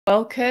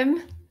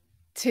Welcome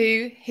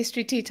to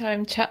History Tea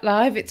Time Chat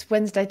Live. It's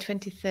Wednesday,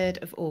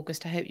 23rd of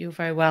August. I hope you're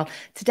very well.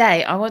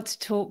 Today, I want to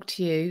talk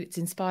to you. It's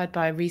inspired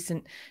by a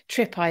recent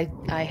trip I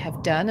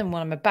have done and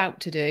what I'm about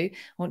to do. I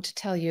want to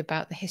tell you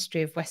about the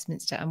history of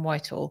Westminster and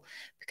Whitehall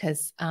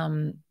because,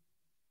 well,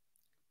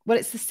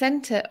 it's the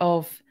centre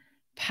of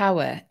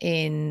power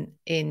in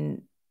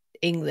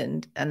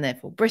England and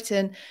therefore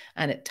Britain,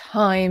 and at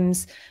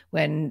times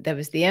when there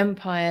was the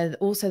empire,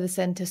 also the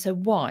centre. So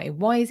why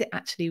is it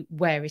actually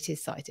where it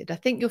is cited? I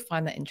think you'll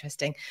find that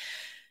interesting.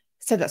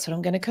 So that's what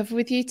I'm going to cover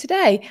with you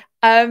today.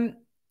 I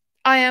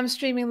am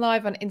streaming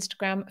live on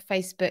Instagram,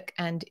 Facebook,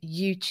 and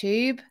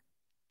YouTube.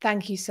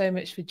 Thank you so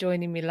much for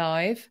joining me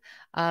live.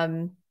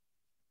 And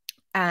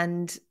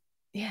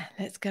yeah,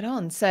 let's get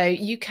on. So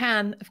you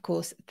can, of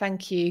course,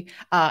 thank you.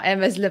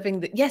 Emma's loving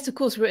that. Yes, of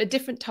course, we're at a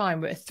different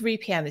time. We're at 3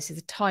 p.m. This is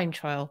a time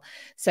trial.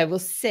 So we'll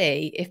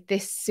see if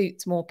this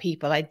suits more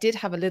people. I did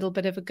have a little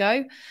bit of a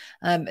go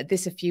at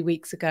this a few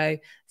weeks ago.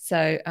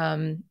 So,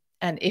 and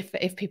if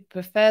people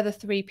prefer the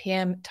 3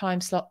 p.m.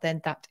 time slot,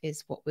 then that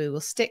is what we will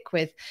stick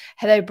with.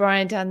 Hello,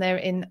 Brian, down there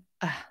in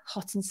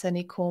hot and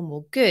sunny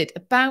Cornwall. Good.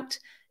 About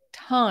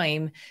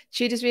time.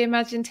 Tudors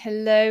Reimagined,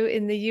 hello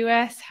in the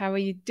US. How are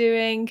you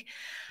doing?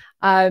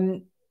 So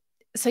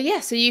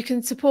you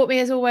can support me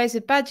as always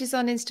with badges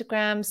on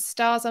Instagram,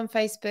 stars on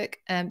Facebook,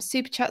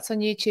 super chats on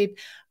YouTube.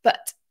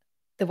 But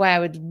the way I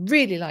would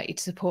really like you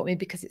to support me,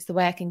 because it's the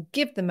way I can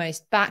give the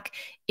most back,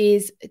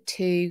 is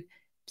to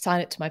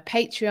sign up to my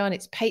Patreon.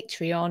 It's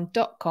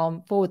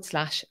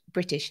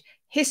patreon.com/British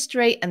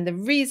history. And the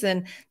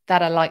reason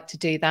that I like to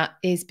do that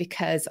is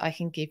because I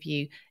can give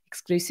you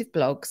exclusive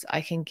blogs.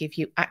 I can give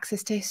you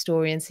access to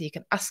historians so you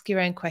can ask your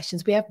own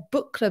questions. We have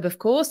book club, of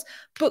course.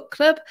 Book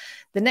club.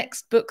 The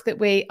next book that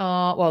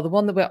the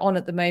one that we're on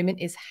at the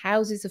moment is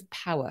Houses of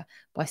Power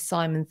by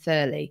Simon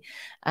Thurley.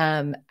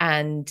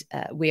 And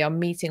we are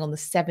meeting on the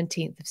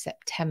 17th of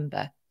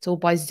September. It's all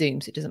by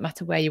Zoom, so it doesn't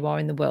matter where you are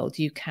in the world,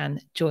 you can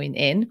join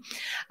in.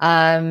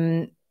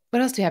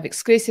 What else do we have?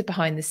 Exclusive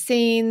behind the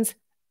scenes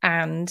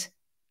and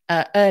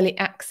early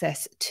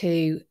access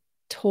to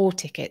tour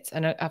tickets,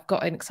 and I've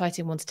got an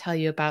exciting one to tell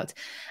you about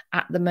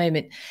at the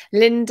moment.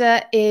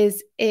 Linda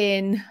is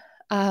in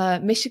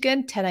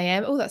Michigan, 10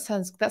 a.m. Oh, that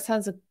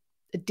sounds a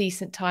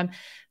decent time.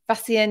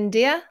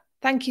 Vasiendia,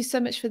 thank you so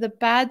much for the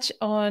badge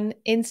on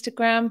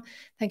Instagram.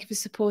 Thank you for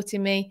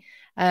supporting me.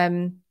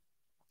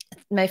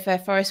 Mayfair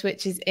Forest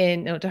Witch is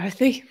in,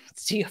 Dorothy,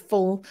 to your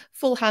full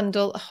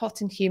handle,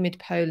 hot and humid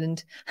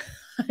Poland.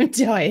 I'm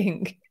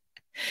dying.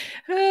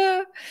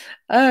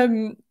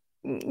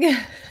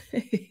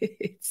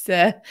 It's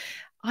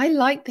I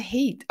like the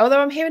heat, although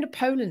I'm here in a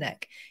polo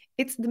neck.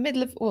 It's the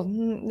middle of,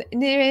 near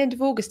the end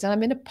of August, and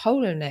I'm in a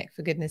polo neck,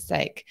 for goodness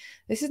sake.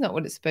 This is not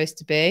what it's supposed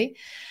to be.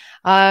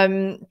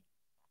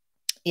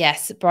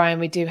 Yes, Brian,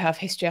 we do have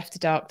History After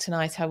Dark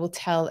tonight. I will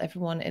tell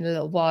everyone in a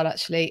little while,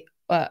 actually,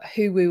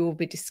 who we will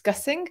be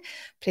discussing.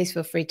 Please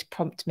feel free to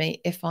prompt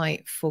me if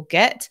I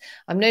forget.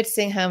 I'm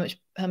noticing how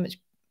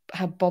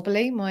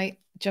bobbly my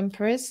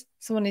jumper is.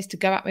 Someone needs to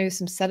go at me with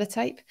some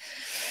sellotape.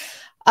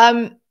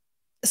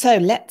 So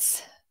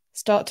let's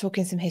start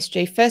talking some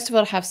history. First of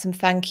all, I have some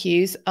thank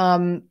yous.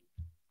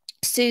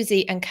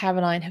 Susie and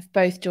Caroline have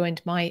both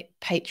joined my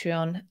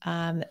Patreon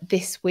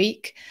this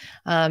week.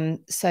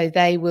 So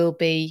they will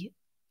be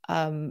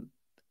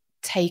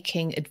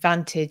taking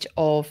advantage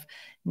of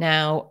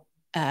now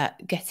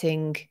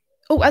getting,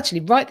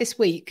 right this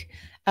week,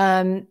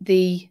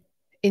 the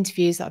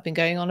interviews that I've been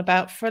going on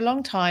about for a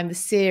long time, the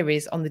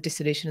series on the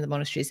dissolution of the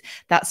monasteries,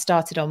 that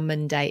started on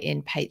Monday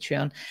in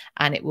Patreon,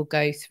 and it will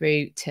go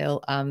through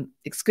till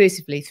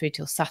exclusively through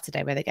till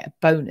Saturday, where they get a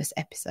bonus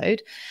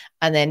episode,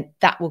 and then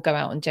that will go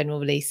out on general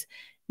release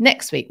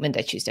next week,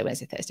 Monday, Tuesday,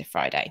 Wednesday, Thursday,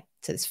 Friday.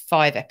 So there's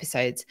 5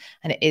 episodes,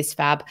 and it is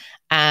fab,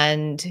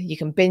 and you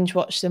can binge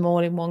watch them all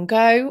in one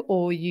go,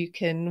 or you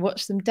can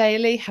watch them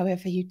daily,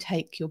 however you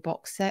take your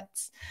box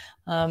sets.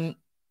 I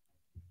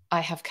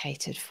have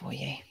catered for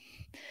you.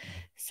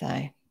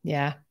 So,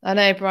 yeah. I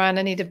know, Brian,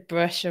 I need a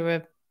brush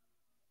or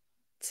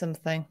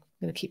something. I'm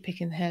going to keep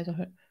picking the head off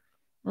it.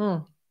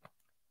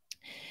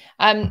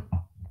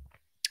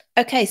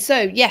 Okay,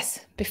 so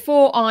yes,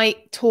 before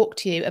I talk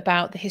to you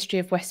about the history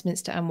of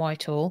Westminster and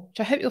Whitehall,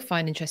 which I hope you'll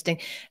find interesting,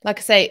 like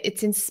I say,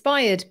 it's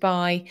inspired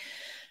by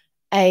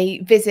a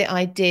visit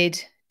I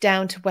did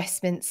down to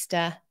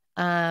Westminster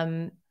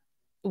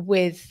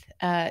with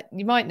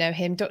you might know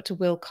him, Dr.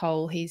 Will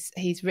Cole. He's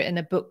written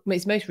a book,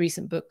 his most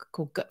recent book,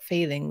 called Gut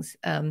Feelings,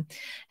 and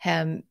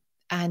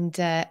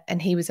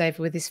he was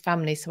over with his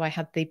family, so I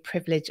had the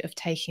privilege of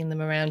taking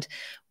them around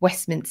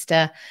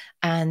Westminster,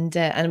 and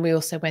we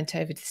also went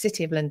over to the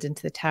City of London,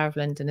 to the Tower of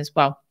London as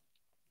well.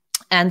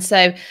 And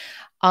so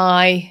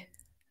I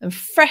am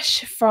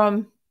fresh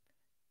from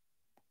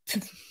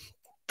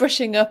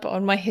brushing up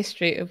on my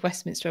history of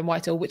Westminster and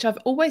Whitehall, which I've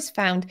always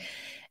found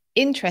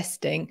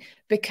interesting,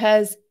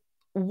 because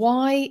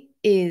why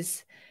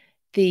is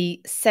the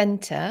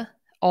centre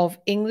of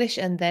English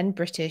and then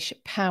British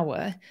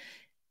power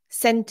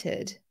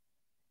centred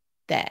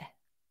there?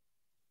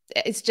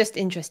 it's just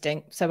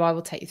interesting. So I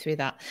will take you through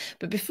that.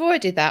 But before I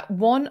do that,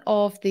 one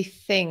of the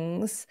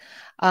things,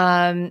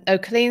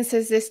 Colleen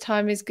says this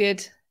time is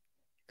good.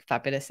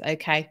 Fabulous.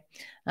 Okay.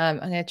 I'm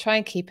going to try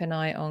and keep an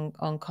eye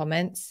on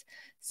comments.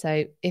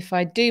 So if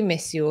I do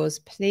miss yours,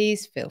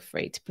 please feel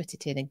free to put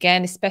it in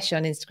again, especially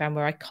on Instagram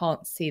where I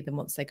can't see them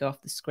once they go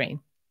off the screen.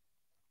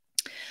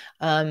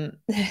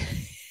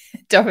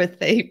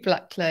 Dorothy,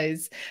 black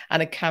clothes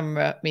and a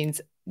camera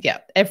means, yeah,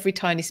 every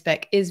tiny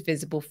speck is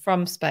visible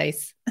from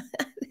space.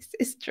 This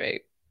is true.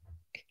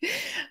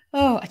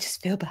 Oh, I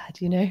just feel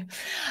bad, you know.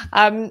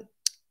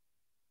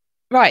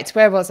 Right,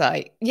 where was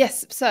I?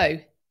 Yes, so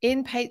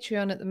in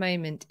Patreon at the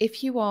moment,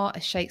 if you are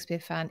a Shakespeare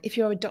fan, if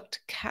you're a Dr.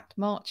 Cat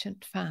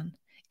Marchant fan,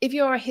 if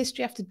you're a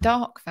History After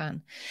Dark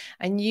fan,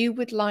 and you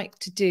would like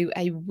to do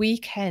a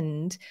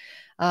weekend,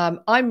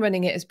 I'm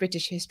running it as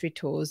British History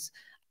Tours.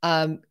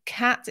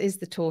 Kat is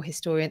the tour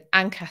historian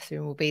and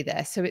Catherine will be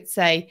there. So it's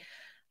so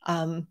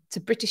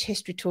British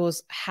History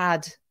Tours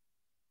had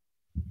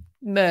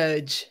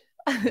merge.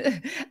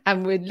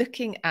 And we're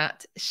looking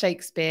at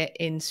Shakespeare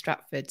in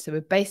Stratford. So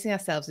we're basing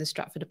ourselves in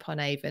Stratford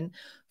upon Avon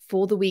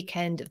for the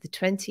weekend of the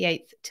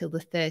 28th till the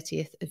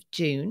 30th of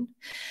June.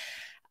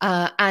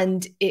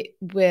 And it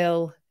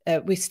will,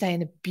 we stay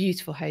in a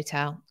beautiful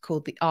hotel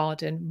called the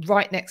Arden,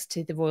 right next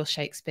to the Royal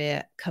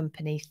Shakespeare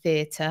Company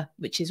Theatre,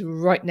 which is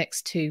right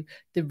next to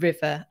the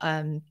river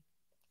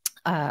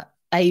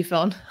Avon.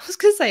 I was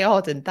going to say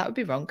Arden. That would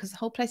be wrong because the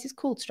whole place is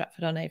called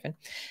Stratford on Avon.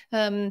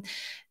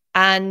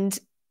 And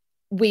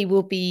we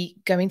will be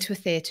going to a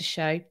theatre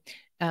show.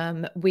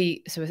 So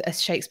a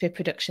Shakespeare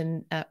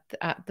production at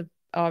the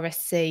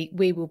RSC.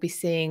 We will be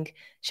seeing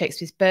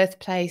Shakespeare's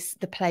birthplace,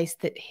 the place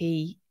that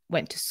he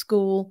went to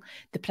school,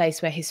 the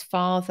place where his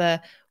father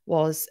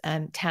was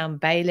town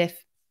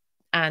bailiff,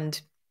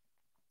 and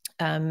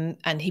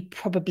he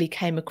probably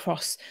came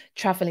across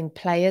travelling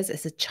players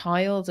as a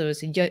child or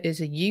as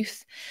a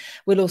youth.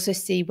 We'll also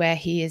see where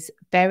he is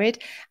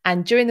buried.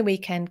 And during the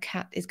weekend,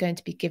 Kat is going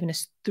to be giving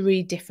us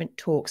 3 different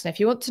talks. Now, if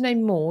you want to know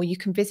more, you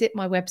can visit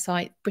my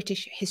website,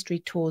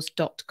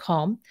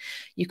 britishhistorytours.com.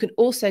 You can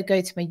also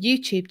go to my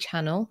YouTube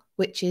channel,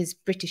 which is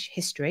British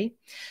History.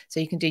 So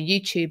you can do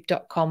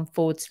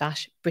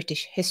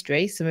youtube.com/British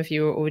History. Some of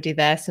you are already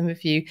there. Some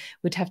of you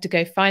would have to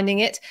go finding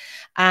it.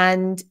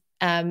 And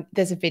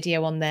there's a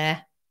video on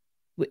there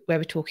where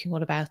we're talking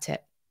all about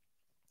it.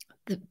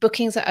 The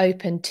bookings are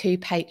open to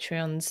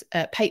patrons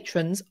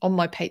on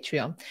my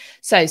Patreon.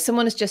 So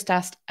someone has just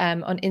asked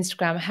on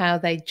Instagram how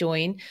they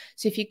join.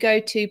 So if you go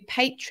to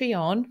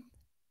Patreon,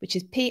 which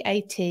is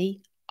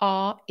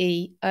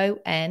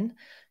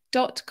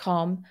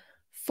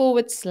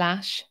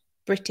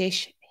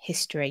patreon.com/British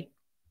History.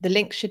 The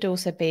link should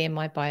also be in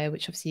my bio,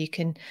 which obviously you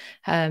can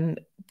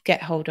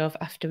get hold of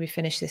after we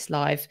finish this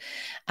live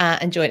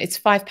and join. It's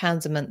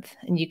 £5 a month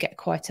and you get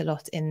quite a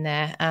lot in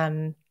there.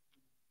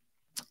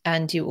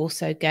 And you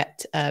also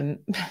get sorry,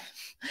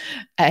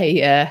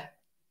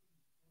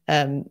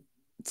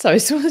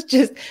 someone's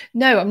just,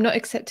 no, I'm not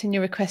accepting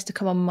your request to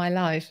come on my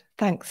live.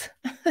 Thanks.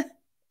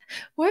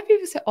 Why are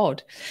people so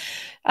odd?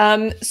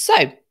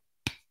 So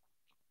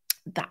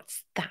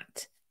that's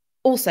that.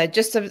 Also,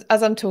 just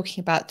as I'm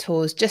talking about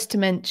tours, just to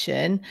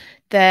mention,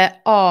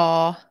 there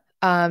are,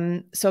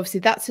 so obviously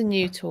that's a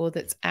new tour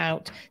that's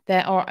out.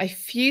 There are a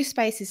few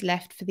spaces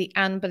left for the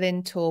Anne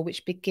Boleyn tour,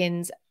 which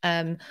begins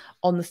on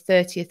the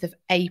 30th of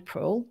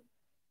April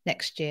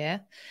next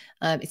year.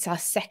 It's our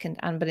second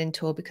Anne Boleyn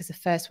tour because the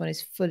first one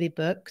is fully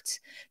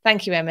booked.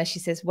 Thank you, Emma. She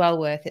says, well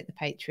worth it, the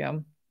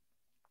Patreon.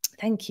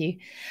 Thank you.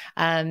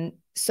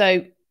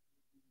 So,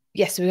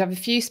 yes, so we have a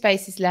few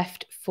spaces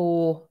left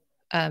for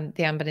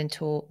the Anne Boleyn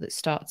tour that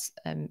starts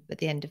at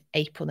the end of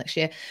April next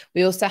year.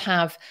 We also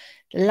have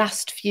the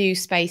last few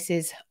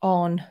spaces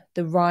on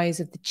the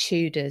rise of the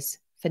Tudors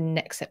for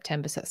next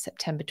September. So that's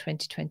September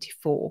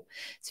 2024.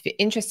 So if you're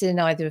interested in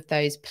either of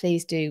those,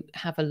 please do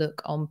have a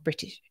look on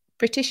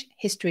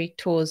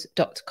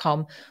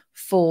britishhistorytours.com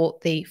for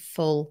the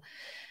full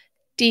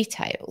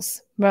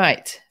details.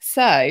 Right.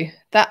 So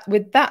that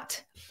with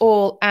that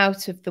all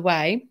out of the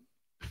way,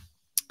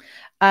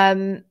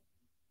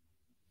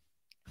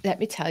 let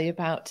me tell you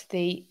about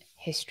the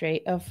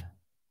history of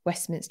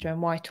Westminster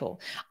and Whitehall.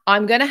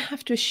 I'm going to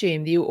have to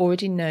assume that you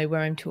already know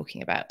where I'm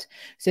talking about.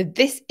 So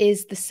this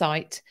is the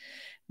site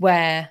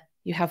where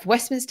you have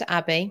Westminster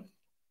Abbey,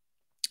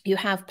 you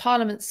have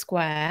Parliament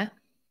Square,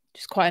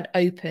 which is quite an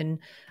open,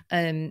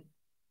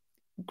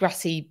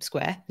 grassy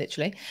square,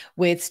 literally,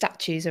 with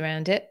statues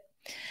around it.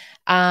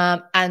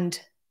 And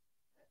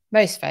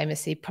most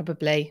famously,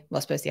 probably, well,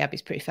 I suppose the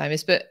Abbey's pretty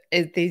famous, but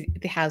the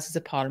Houses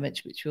of Parliament,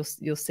 which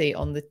you'll see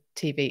on the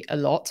TV a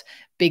lot.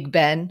 Big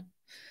Ben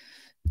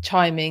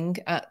chiming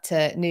at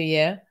New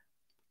Year.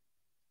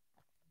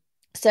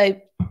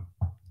 So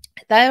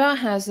there are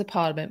Houses of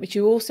Parliament, which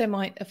you also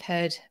might have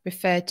heard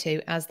referred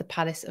to as the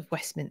Palace of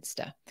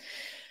Westminster.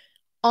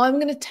 I'm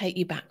going to take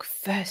you back,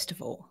 first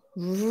of all,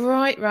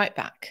 right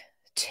back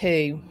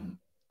to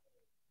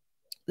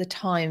the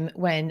time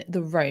when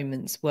the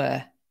Romans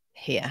were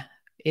here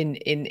in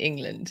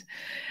England.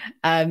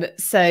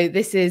 So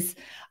this is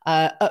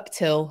up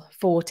till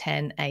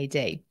 410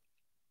 AD.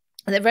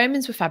 And the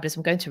Romans were fabulous.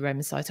 I'm going to a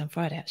Roman site on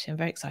Friday, actually. I'm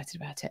very excited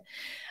about it.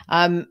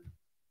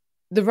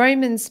 The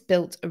Romans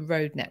built a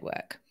road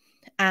network,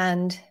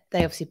 and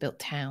they obviously built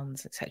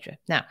towns, etc.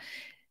 Now,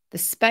 the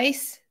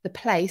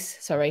place,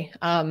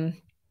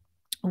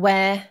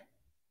 where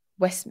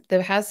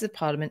the Houses of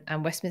Parliament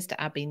and Westminster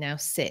Abbey now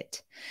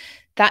sit,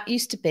 that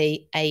used to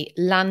be a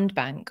land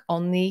bank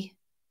on the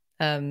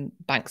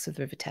banks of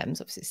the River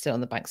Thames. Obviously, it's still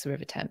on the banks of the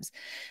River Thames.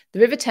 The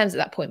River Thames at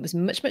that point was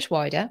much, much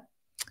wider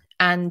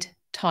and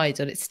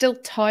tidal. It's still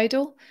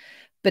tidal,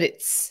 but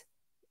it's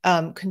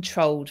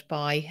controlled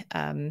by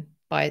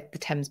the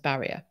Thames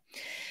barrier.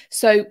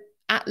 So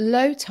at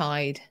low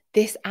tide,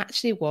 this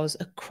actually was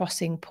a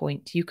crossing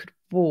point. You could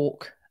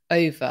walk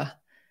over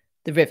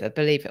the river,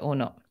 believe it or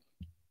not.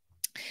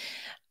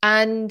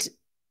 And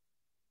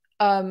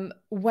so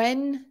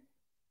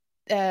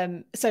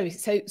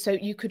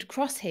you could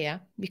cross here.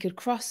 You could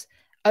cross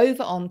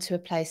over onto a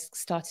place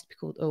started to be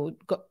called, or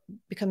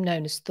become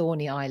known as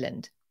Thorney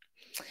Island.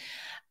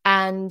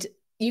 And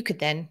you could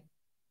then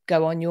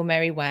go on your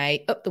merry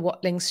way up the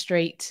Watling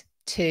Street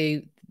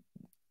to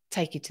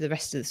take you to the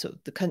rest of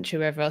the country,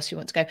 wherever else you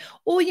want to go.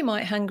 Or you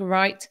might hang a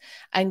right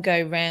and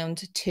go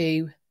round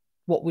to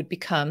what would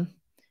become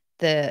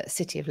the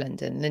City of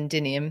London,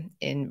 Londinium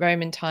in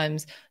Roman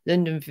times,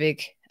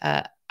 Londonvig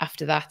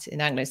after that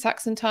in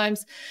Anglo-Saxon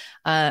times,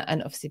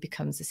 and obviously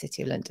becomes the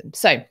City of London.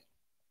 So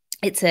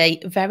it's a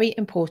very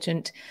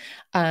important,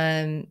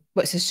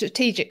 it's a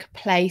strategic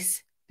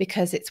place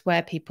because it's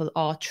where people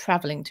are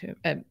travelling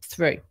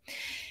through.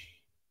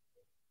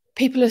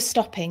 People are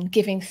stopping,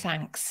 giving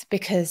thanks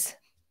because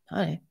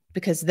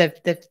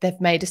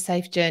they've made a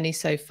safe journey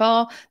so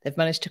far. They've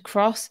managed to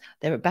cross.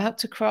 They're about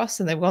to cross,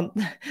 and they want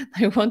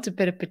a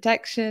bit of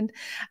protection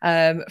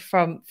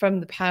from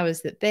the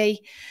powers that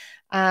be.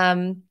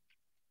 And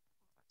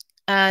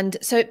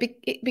so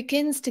it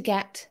begins to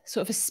get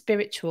sort of a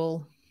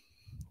spiritual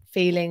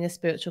feeling, a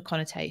spiritual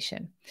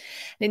connotation.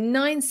 And in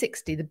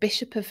 960, the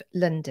Bishop of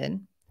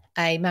London,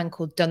 a man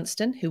called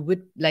Dunstan, who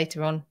would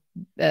later on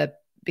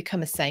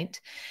become a saint,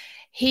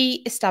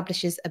 he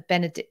establishes a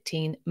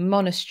Benedictine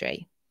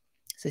monastery.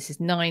 So this is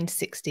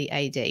 960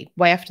 AD,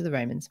 way after the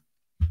Romans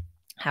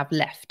have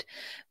left,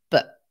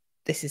 but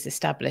this is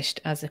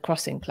established as a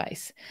crossing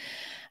place.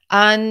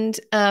 And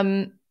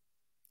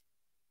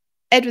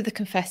Edward the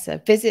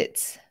Confessor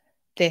visits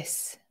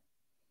this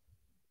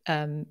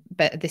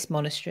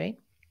monastery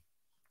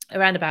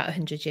around about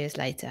 100 years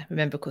later.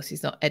 Remember, of course,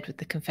 he's not Edward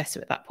the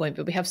Confessor at that point,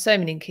 but we have so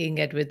many King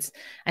Edwards,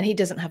 and he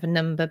doesn't have a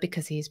number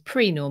because he's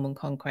pre-Norman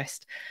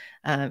conquest.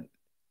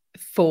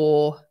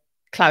 For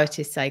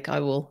clarity's sake, I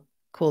will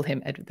call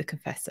him Edward the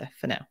Confessor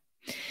for now.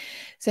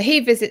 So he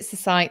visits the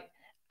site,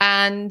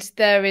 and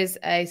there is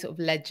a sort of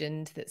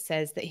legend that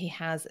says that he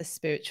has a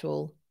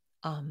spiritual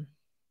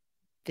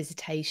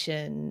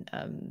visitation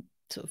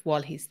sort of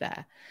while he's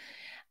there.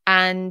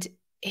 And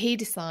he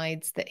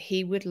decides that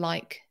he would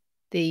like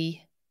the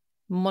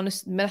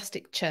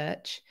monastic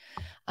church,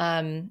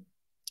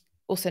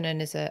 also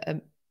known as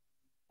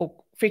or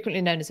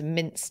frequently known as a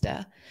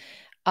minster,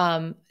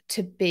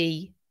 to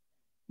be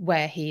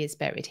where he is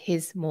buried,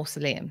 his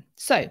mausoleum.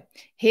 So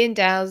he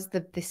endows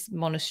this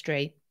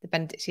monastery, the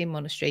Benedictine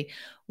monastery,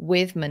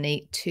 with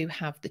money to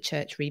have the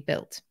church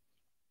rebuilt.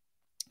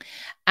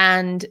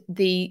 And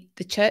the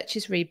church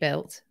is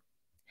rebuilt.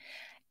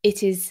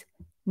 It is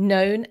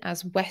known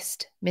as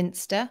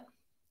Westminster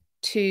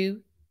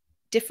to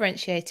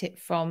differentiate it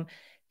from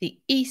the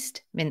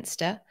East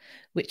Minster,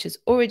 which has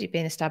already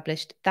been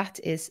established. That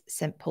is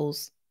St.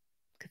 Paul's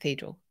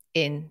Cathedral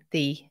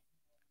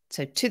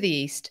to the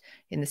east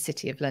in the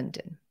City of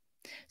London.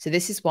 So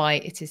this is why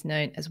it is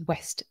known as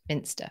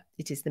Westminster.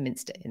 It is the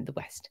minster in the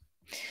west.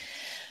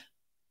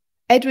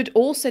 Edward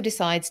also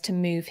decides to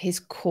move his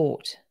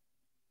court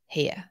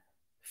here.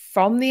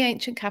 From the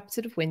ancient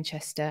capital of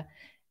Winchester,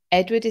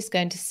 Edward is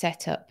going to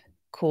set up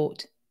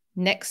court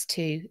next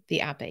to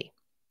the abbey.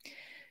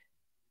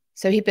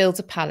 So he builds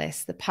a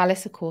palace. The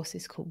palace, of course,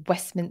 is called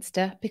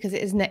Westminster because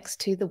it is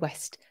next to the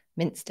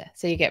Westminster.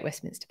 So you get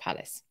Westminster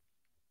Palace.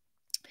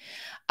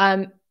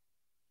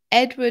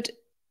 Edward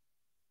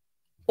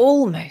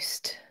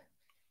almost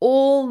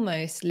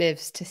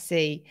lives to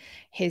see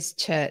his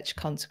church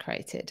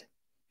consecrated.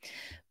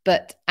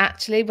 But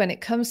actually, when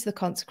it comes to the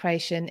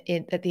consecration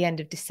at the end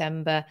of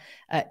December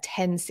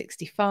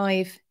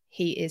 1065,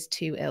 he is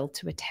too ill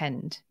to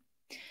attend.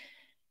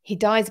 He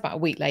dies about a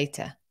week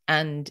later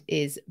and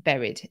is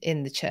buried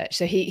in the church.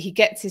 So he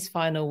gets his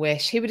final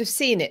wish. He would have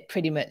seen it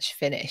pretty much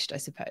finished, I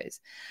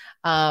suppose.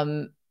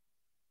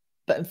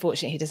 But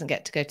unfortunately, he doesn't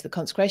get to go to the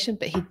consecration,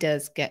 but he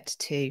does get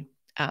to,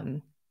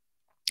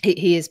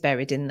 he is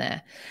buried in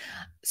there.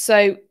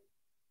 So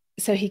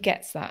he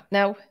gets that.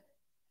 Now,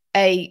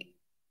 a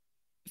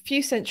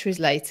few centuries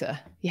later,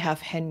 you have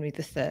Henry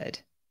III.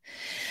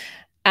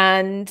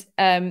 And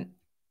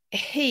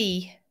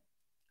he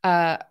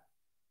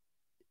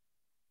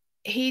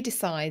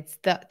decides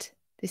that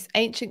this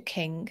ancient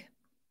king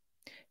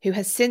who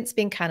has since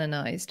been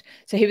canonized.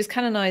 So he was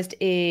canonized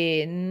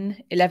in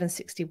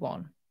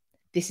 1161.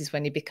 This is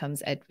when he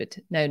becomes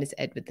Edward, known as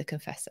Edward the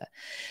Confessor.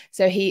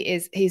 So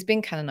he's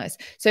been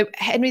canonized. So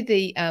Henry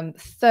the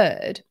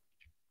Third,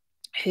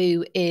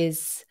 who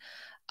is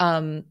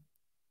he's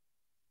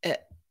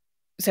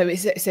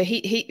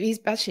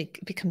actually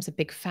becomes a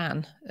big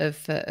fan of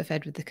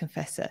Edward the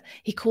Confessor.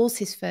 He calls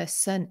his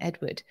first son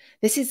Edward.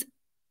 This is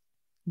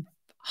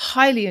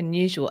highly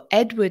unusual.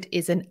 Edward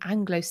is an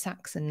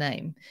Anglo-Saxon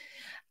name,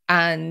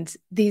 and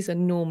these are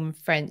Norman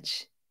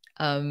French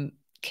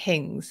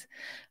kings,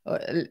 or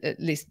at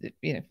least,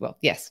 well,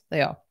 yes,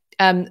 they are.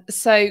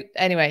 So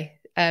anyway,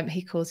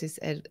 he calls his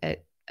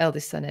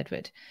eldest son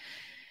Edward.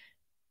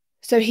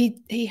 So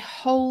he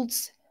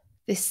holds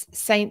this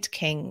saint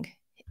king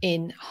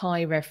in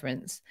high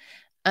reverence.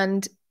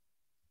 And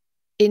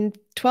in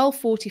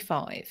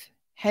 1245,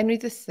 Henry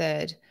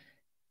III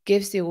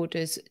gives the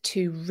orders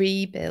to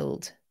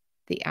rebuild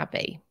the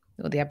abbey,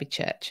 or the abbey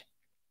church,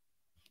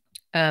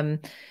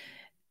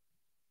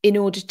 in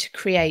order to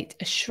create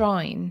a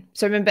shrine.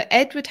 So remember,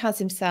 Edward has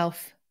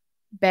himself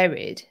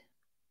buried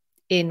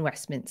in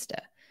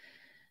Westminster.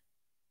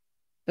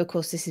 Of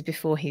course, this is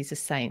before he's a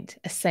saint.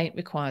 A saint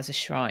requires a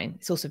shrine.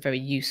 It's also very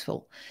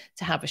useful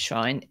to have a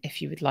shrine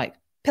if you would like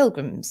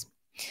pilgrims,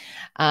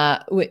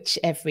 which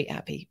every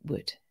abbey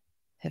would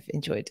have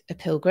enjoyed a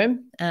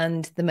pilgrim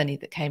and the money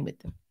that came with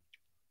them.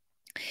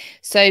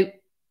 So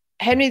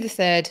Henry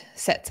III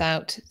sets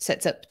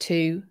up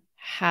to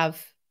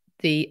have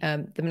the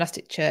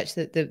monastic church,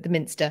 the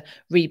minster,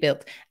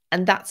 rebuilt,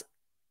 and that's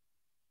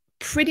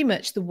pretty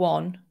much the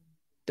one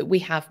that we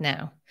have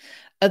now,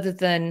 other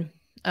than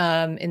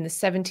in the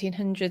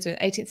 1700s or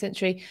 18th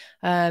century,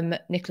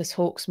 Nicholas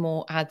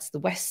Hawksmoor adds the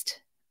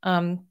west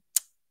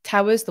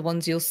towers, the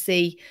ones you'll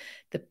see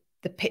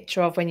the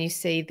picture of when you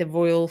see the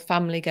royal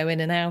family go in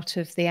and out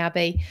of the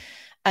abbey.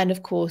 And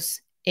of course,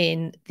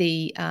 in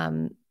the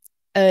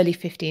early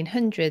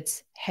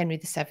 1500s, Henry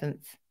VII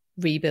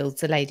rebuilds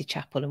the Lady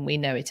Chapel, and we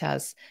know it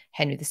as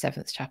Henry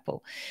VII's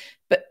Chapel.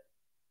 But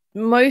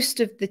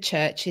most of the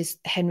church is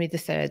Henry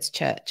III's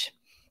church.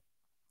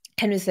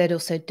 Henry III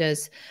also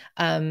does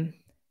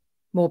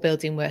more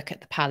building work at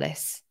the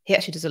palace. He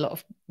actually does a lot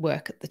of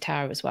work at the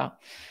tower as well.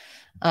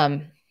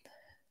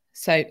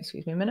 So,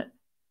 excuse me a minute.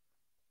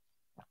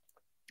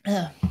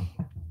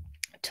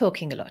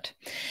 Talking a lot.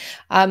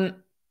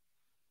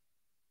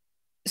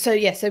 So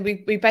yeah, so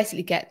we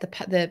basically get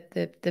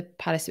the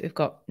palace that we've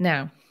got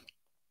now.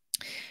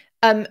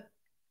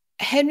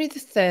 Henry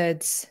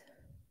III's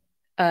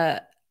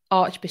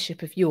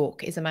Archbishop of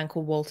York is a man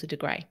called Walter de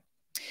Grey.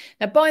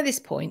 Now, by this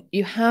point,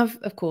 you have,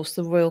 of course,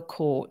 the royal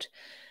court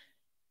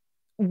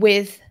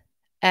with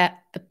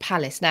the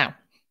palace. Now,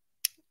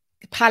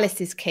 the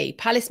palace is key.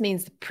 Palace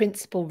means the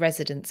principal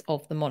residence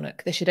of the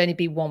monarch. There should only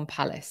be one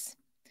palace.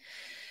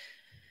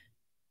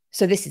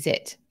 So this is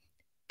it.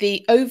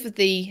 Over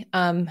the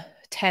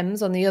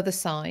Thames on the other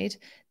side,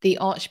 the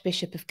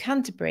Archbishop of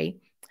Canterbury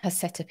has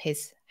set up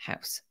his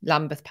house,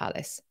 Lambeth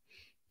Palace.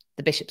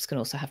 The bishops can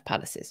also have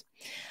palaces.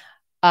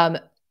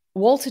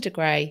 Walter de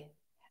Grey,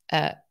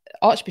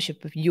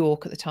 Archbishop of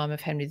York at the time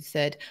of Henry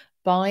III,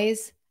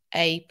 buys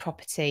a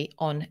property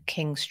on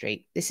King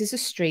Street. This is a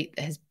street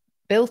that has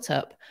built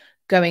up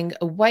going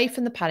away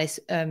from the palace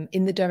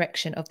in the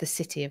direction of the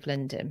City of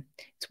London.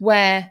 It's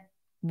where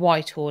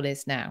Whitehall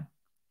is now.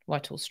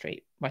 Whitehall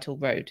Street, Whitehall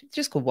Road. It's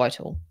just called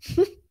Whitehall.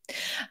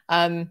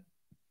 Or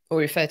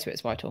refer to it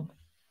as Whitehall.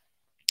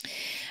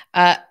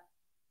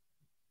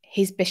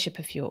 He's Bishop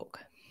of York.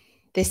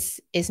 This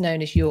is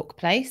known as York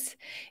Place.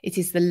 It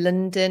is the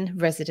London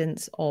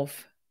residence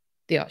of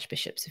the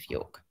Archbishops of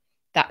York.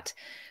 That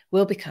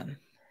will become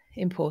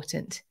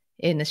important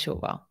in a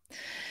short while.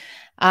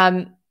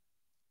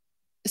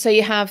 So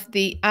you have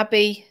the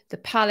abbey, the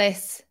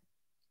palace.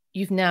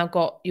 You've now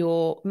got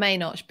your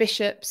main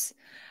archbishops.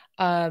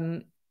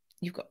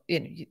 You've got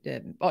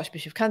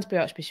Archbishop of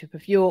Canterbury, Archbishop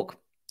of York,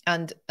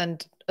 and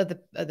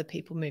other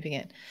people moving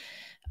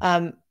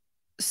in.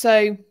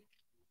 So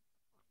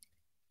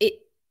it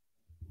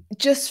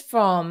just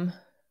from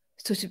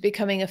sort of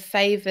becoming a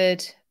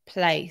favoured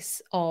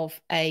place of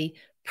a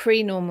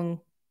pre-Norman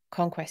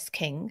conquest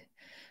king,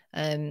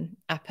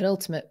 a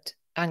penultimate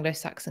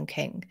Anglo-Saxon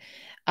king,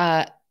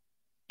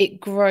 it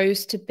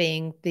grows to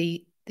being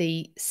the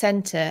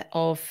centre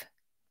of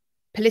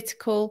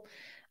political,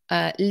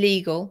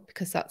 legal,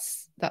 because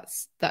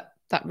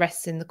that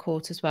rests in the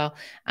court as well,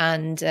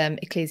 and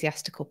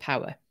ecclesiastical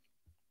power.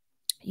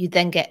 You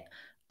then get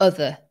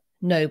other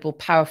noble,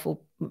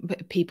 powerful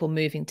people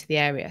moving to the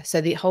area. So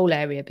the whole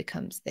area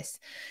becomes this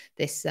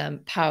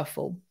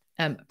powerful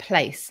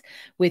place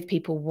with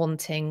people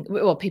wanting,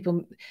 well,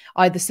 people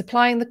either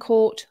supplying the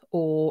court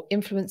or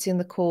influencing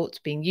the court,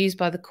 being used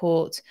by the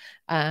court,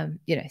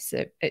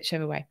 so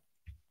whichever way.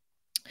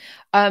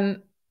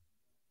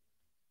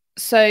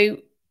 So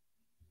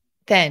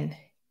then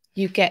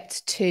you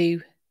get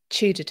to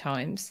Tudor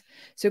times.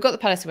 So we've got the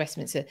Palace of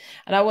Westminster,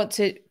 and I want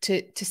to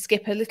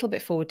skip a little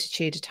bit forward to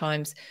Tudor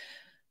times,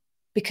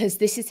 because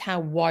this is how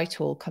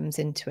Whitehall comes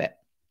into it.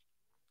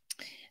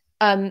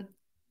 In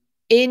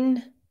the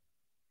end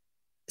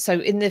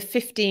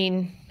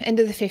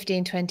of the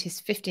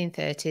 1520s,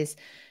 1530s,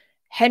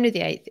 Henry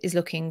VIII is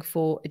looking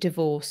for a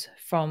divorce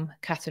from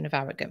Catherine of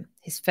Aragon,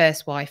 his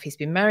first wife. He's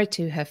been married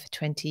to her for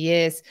 20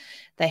 years.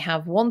 They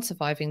have one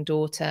surviving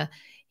daughter.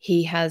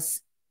 He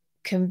has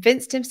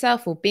convinced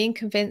himself, or being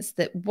convinced,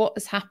 that what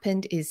has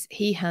happened is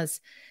he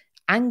has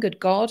angered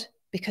God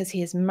because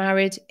he has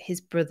married his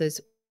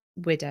brother's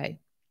widow.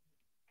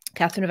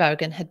 Catherine of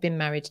Aragon had been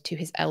married to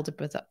his elder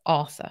brother,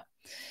 Arthur.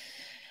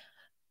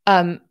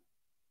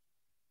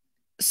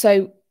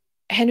 So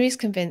Henry's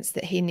convinced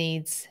that he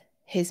needs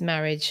his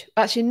marriage.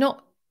 Actually,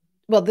 not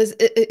well.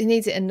 He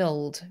needs it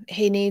annulled.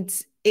 He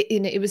needs it.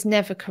 It was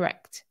never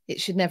correct. It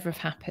should never have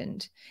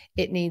happened.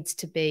 It needs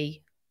to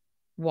be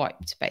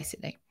wiped,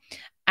 basically.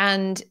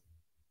 And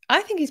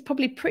I think he's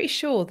probably pretty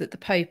sure that the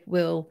Pope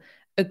will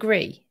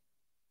agree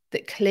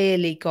that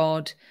clearly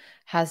God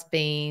has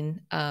been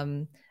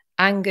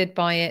angered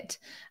by it,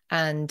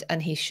 and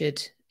he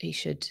should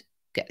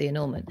get the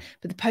annulment.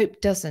 But the Pope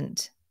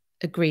doesn't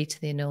agree to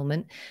the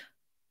annulment.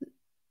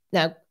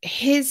 Now,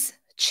 his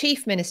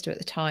chief minister at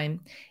the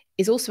time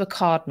is also a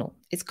cardinal.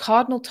 It's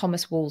Cardinal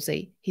Thomas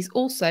Wolsey. He's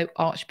also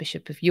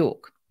Archbishop of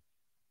York.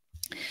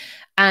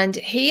 And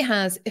he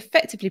has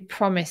effectively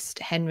promised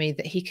Henry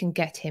that he can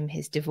get him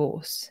his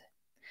divorce.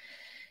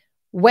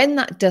 When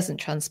that doesn't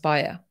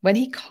transpire, when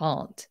he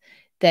can't,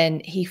 then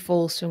he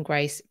falls from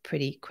grace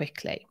pretty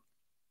quickly.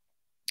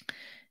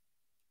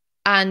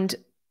 And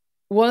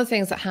one of the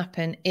things that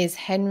happen is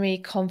Henry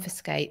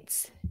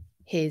confiscates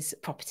his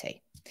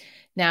property.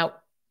 Now,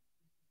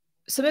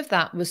 some of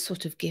that was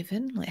sort of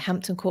given, like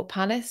Hampton Court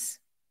Palace,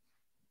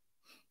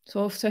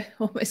 sort of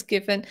almost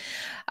given.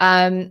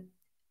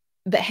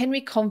 But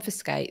Henry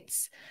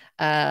confiscates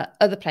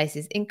other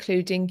places,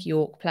 including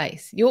York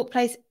Place. York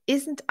Place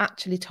isn't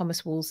actually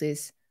Thomas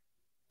Wolsey's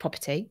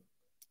property.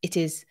 It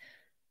is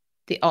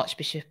the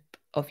Archbishop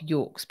of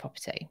York's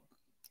property.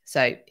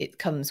 So it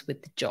comes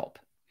with the job.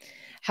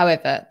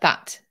 However,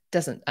 that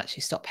doesn't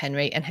actually stop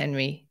Henry, and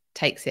Henry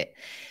takes it.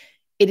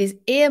 It is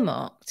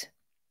earmarked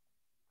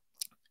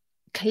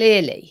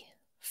clearly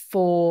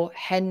for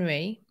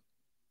Henry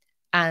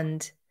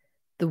and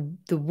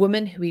the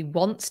woman who he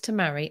wants to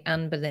marry,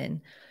 Anne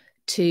Boleyn,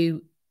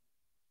 to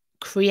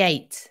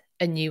create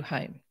a new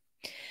home.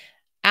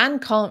 Anne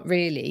can't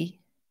really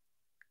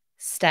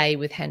stay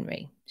with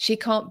Henry. She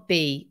can't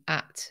be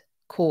at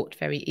court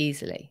very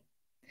easily.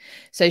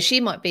 So she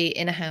might be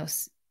in a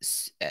house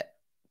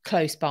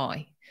close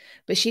by,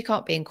 but she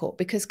can't be in court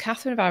because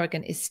Catherine of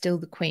Aragon is still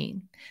the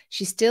queen.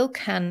 She still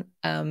can,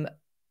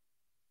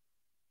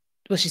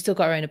 she's still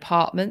got her own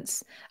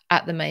apartments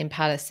at the main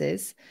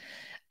palaces.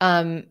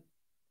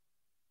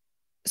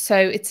 So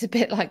it's a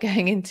bit like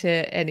going into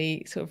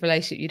any sort of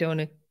relationship. You don't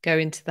want to go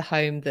into the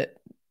home that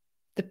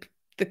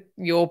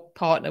your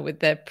partner with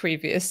their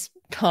previous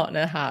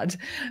partner had.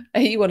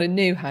 You want a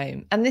new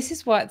home. And this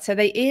is what, so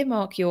they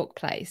earmark York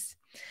Place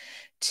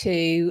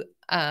to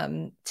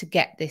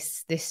get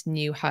this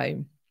new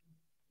home.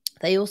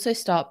 They also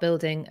start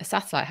building a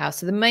satellite house.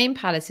 So the main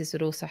palaces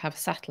would also have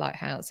satellite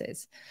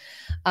houses,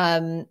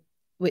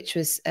 which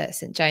was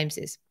St.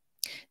 James's.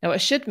 Now, what I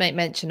should make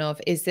mention of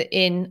is that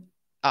in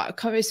it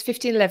was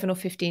 1511 or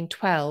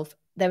 1512,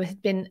 there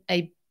had been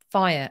a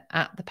fire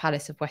at the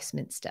Palace of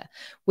Westminster,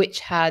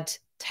 which had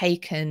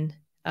taken,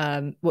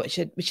 which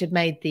had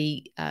made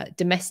the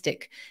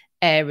domestic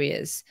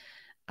areas,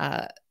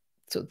 sort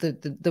of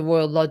the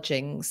royal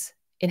lodgings,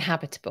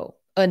 uninhabitable,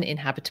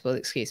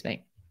 excuse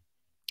me.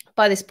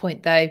 By this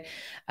point, though,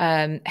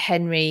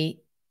 Henry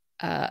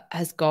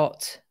has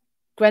got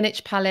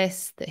Greenwich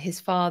Palace that his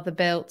father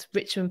built,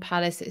 Richmond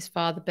Palace that his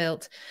father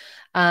built.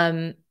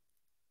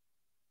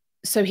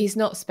 So he's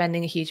not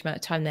spending a huge amount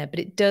of time there, but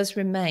it does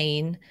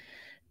remain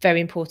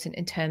very important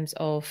in terms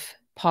of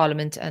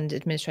parliament and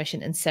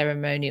administration and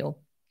ceremonial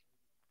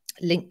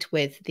linked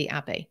with the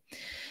abbey.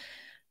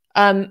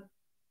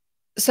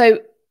 So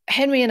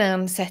Henry and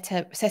Anne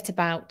set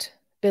about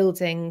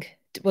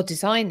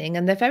designing,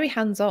 and they're very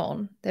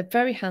hands-on. They're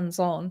very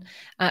hands-on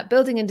at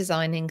building and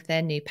designing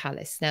their new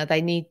palace. Now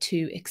they need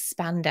to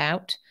expand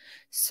out.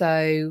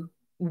 So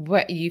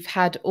you've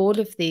had all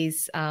of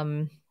these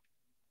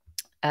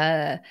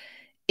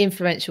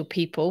influential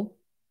people,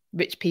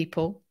 rich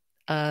people,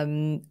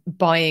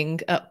 buying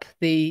up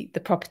the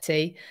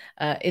property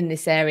in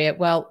this area.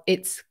 Well,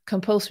 it's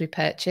compulsory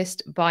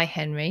purchased by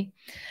Henry,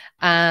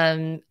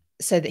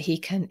 so that he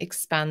can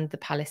expand the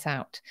palace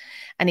out.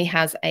 And he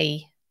has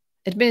a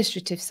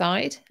administrative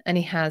side, and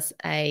he has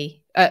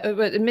a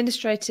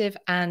administrative,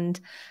 and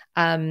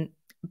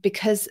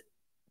because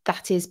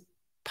that is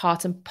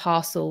part and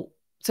parcel.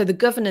 So the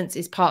governance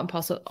is part and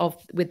parcel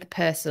with the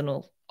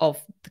personal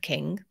of the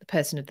king, the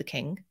person of the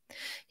king.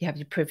 You have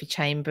your privy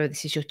chamber.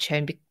 This is your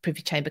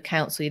privy chamber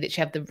council. You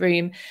literally have the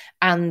room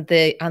and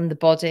the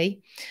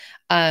body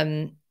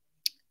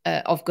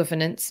of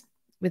governance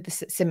with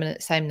the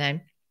same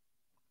name.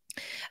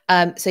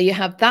 So you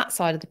have that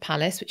side of the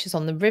palace, which is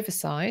on the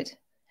riverside,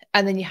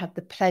 And then you have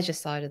the pleasure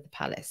side of the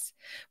palace,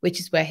 which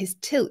is where his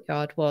tilt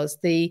yard was,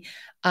 the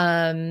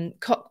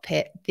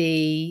cockpit,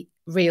 the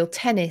real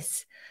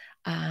tennis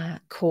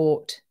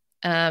court.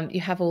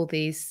 You have all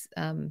these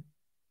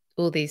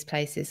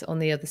places on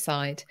the other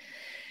side.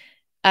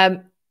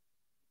 Now,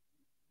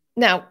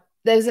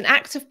 there was an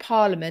Act of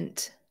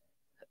Parliament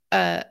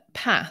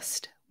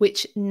passed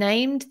which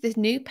named the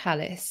new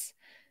palace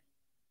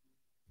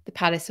the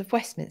Palace of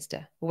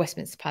Westminster, or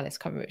Westminster Palace,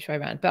 can't remember which way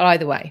around, but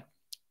either way,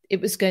 it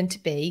was going to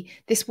be,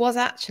 this was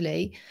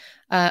actually,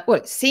 well,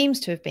 it seems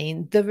to have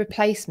been the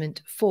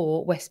replacement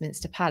for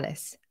Westminster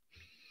Palace.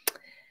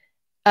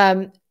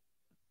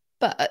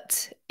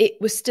 But it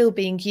was still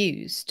being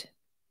used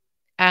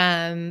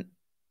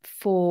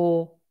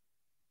for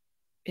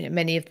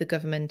many of the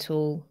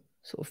governmental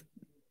sort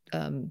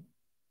of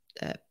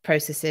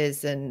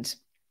processes and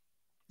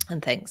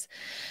things.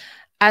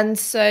 And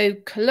so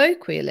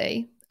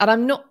colloquially,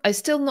 and I'm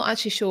still not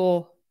actually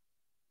sure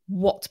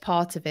what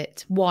part of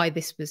it, why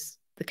this was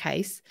the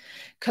case,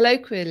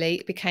 colloquially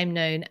it became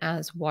known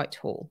as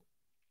Whitehall.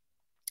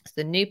 So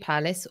the new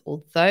palace,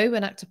 although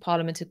an Act of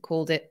Parliament had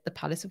called it the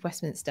Palace of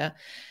Westminster,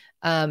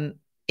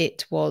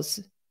 it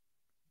was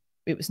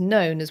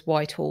known as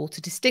Whitehall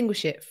to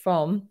distinguish it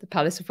from the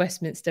Palace of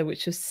Westminster,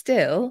 which was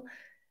still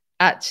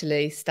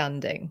actually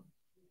standing.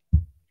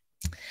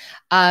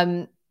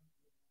 Now,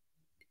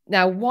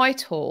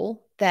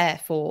 Whitehall,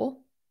 therefore,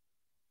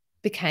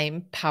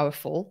 became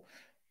powerful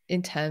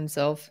in terms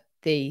of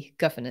the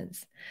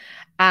governance,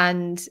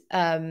 and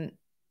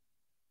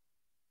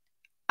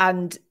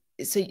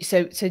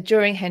so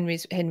during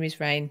Henry's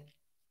reign,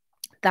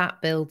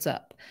 that builds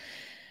up,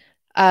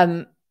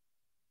 and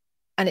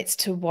it's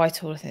to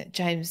Whitehall. I think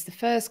James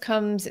I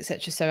comes,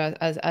 etc. So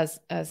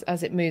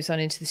as it moves on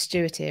into the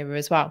Stuart era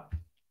as well.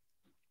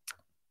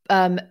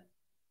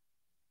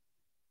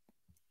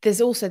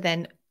 There's also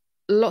then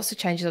lots of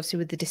changes, obviously,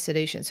 with the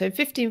dissolution. So in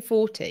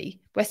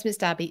 1540,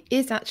 Westminster Abbey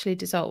is actually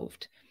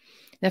dissolved.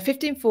 Now,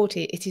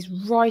 1540, it is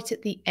right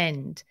at the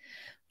end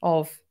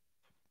of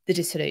the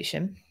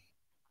dissolution.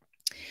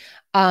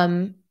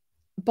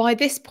 By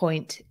this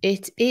point,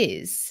 it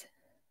is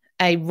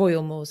a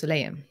royal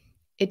mausoleum.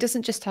 It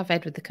doesn't just have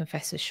Edward the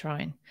Confessor's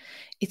shrine.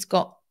 It's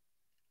got,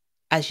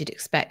 as you'd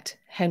expect,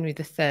 Henry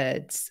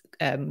III's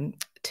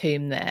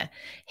tomb there.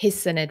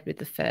 His son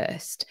Edward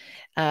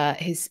I,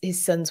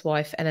 his son's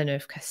wife Eleanor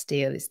of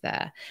Castile is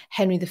there.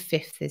 Henry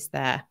V is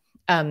there,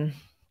 and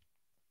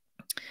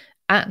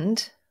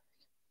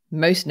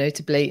most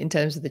notably in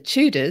terms of the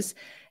Tudors,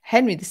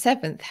 Henry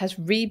VII has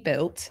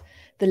rebuilt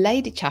the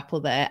Lady Chapel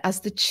there as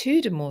the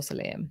Tudor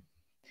mausoleum.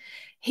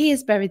 He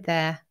is buried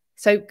there.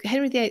 So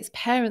Henry VIII's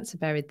parents are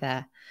buried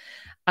there,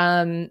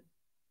 and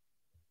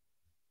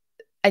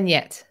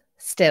yet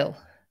still,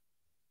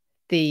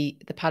 the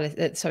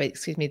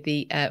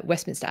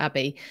Westminster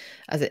Abbey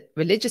as a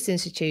religious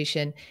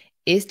institution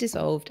is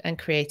dissolved and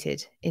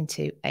created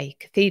into a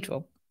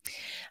cathedral.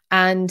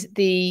 And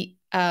the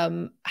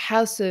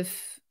House of,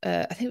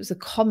 I think it was the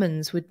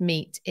Commons, would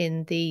meet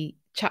in the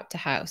chapter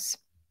house.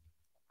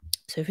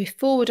 So if we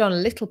forward on a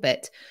little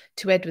bit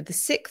to Edward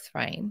VI's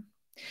reign,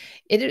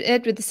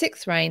 Edward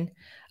VI's reign,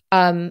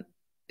 so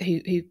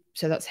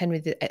that's Henry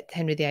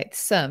VIII's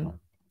son,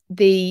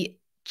 the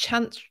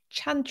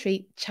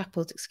chantry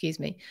chapels,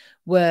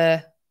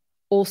 were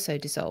also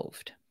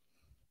dissolved.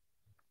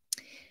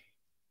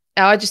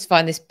 Now, I just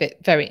find this bit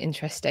very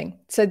interesting.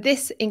 So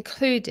this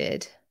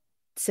included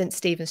St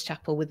Stephen's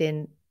Chapel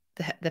within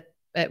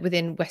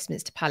within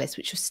Westminster Palace,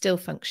 which was still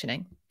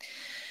functioning.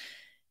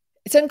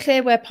 It's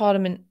unclear where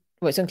Parliament,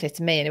 well, it's unclear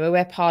to me anyway,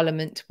 where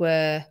Parliament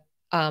were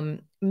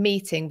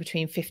meeting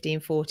between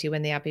 1540,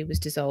 when the Abbey was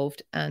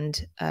dissolved,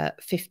 and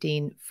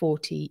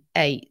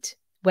 1548,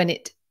 when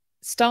it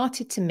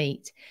started to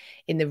meet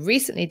in the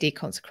recently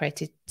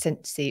deconsecrated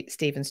St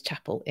Stephen's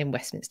Chapel in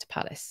Westminster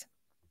Palace.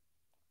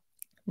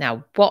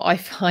 Now, what I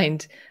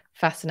find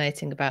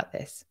fascinating about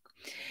this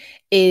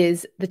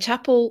is the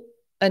chapel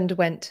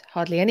underwent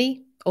hardly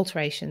any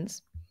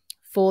alterations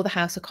for the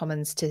House of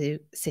Commons to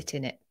sit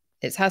in it.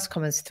 It's House of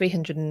Commons,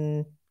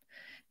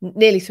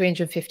 nearly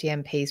 350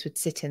 MPs would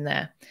sit in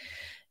there,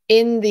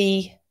 in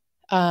the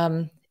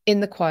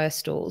choir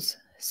stalls,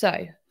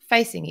 so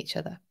facing each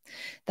other.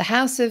 The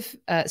House of,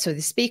 the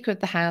Speaker of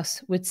the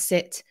House would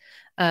sit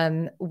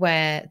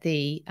where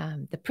the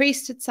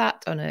priest had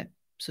sat, on a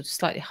sort of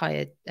slightly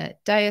higher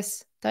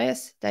dais. How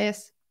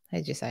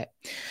did you say it?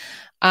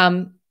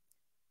 And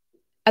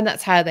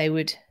that's how they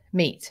would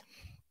meet.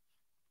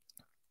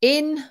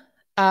 In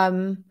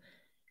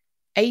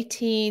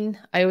 18,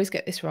 I always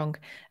get this wrong,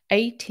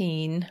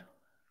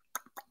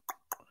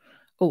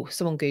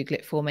 someone Google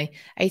it for me,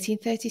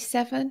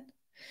 1837,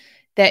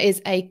 there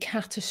is a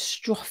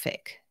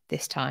catastrophic,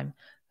 this time,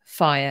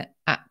 fire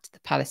at the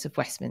Palace of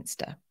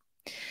Westminster.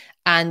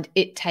 And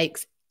it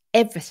takes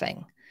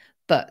everything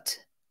but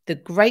the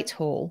Great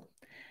Hall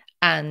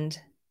and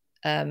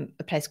a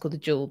place called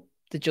the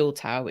Jewel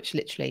Tower, which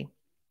literally,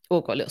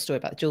 got a little story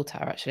about the Jewel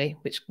Tower, actually,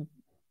 which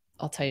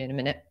I'll tell you in a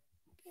minute.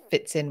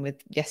 fits in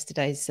with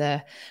yesterday's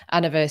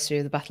anniversary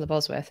of the Battle of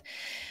Bosworth.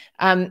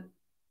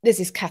 There's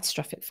this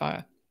catastrophic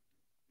fire,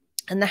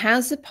 and the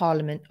Houses of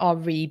Parliament are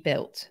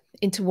rebuilt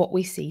into what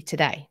we see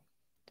today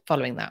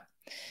following that.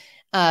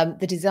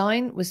 The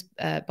design was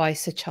by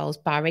Sir Charles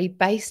Barry,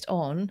 based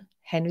on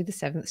Henry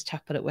VII's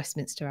chapel at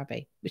Westminster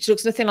Abbey, which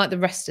looks nothing like the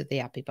rest of the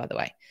Abbey, by the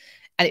way.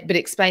 But it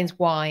explains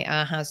why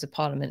our House of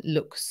Parliament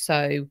looks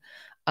so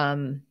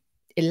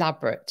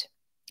elaborate.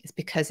 It's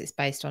because it's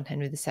based on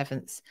Henry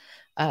VII's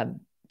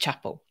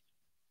chapel,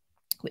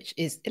 which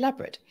is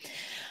elaborate.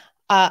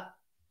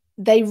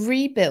 They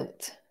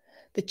rebuilt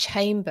the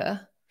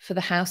chamber for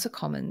the House of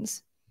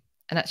Commons,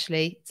 and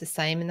actually it's the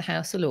same in the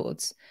House of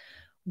Lords,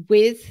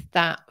 with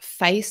that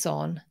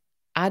face-on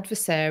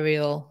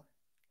adversarial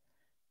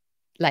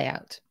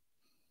layout.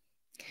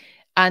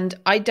 And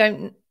I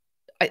think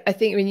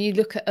when you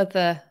look at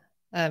other,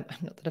 not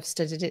that I've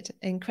studied it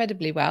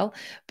incredibly well,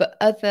 but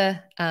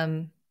other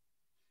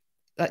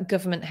like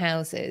government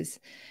houses,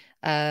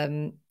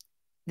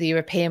 the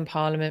European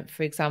Parliament,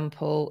 for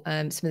example,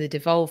 some of the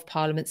devolved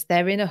parliaments,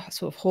 they're in a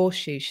sort of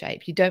horseshoe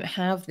shape. You don't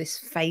have this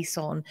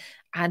face-on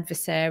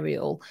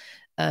adversarial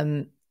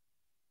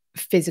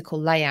physical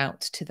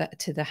layout to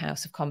the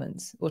House of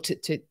Commons, or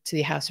to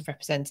the House of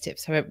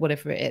Representatives,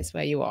 whatever it is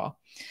where you are.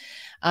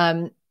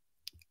 And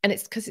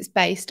it's because it's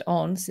based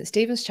on St.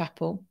 Stephen's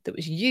Chapel, that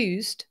was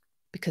used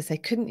because they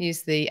couldn't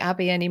use the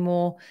Abbey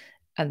anymore,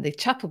 and the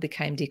chapel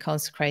became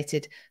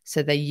deconsecrated,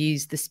 so they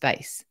used the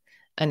space,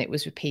 and it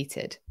was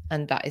repeated.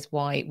 And that is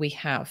why we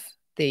have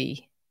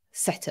the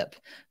setup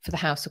for the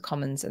House of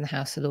Commons and the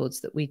House of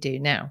Lords that we do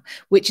now,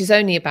 which is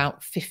only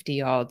about 50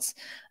 yards,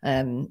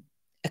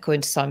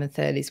 according to Simon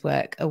Thurley's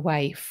work,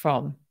 away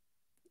from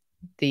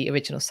the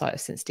original site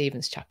of St.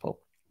 Stephen's Chapel.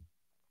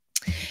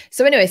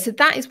 So anyway, so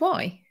that is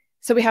why.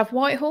 So we have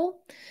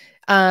Whitehall,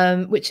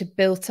 which are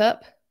built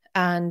up,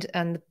 and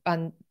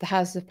the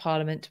Houses of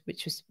Parliament,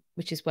 which is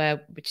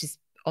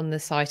on the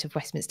site of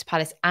Westminster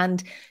Palace,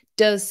 and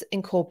does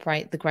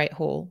incorporate the Great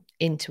Hall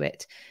into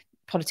it.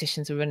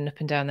 Politicians are running up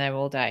and down there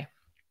all day.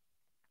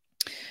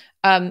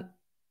 Now,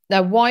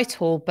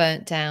 Whitehall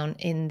burnt down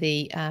in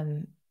the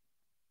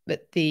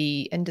at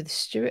the end of the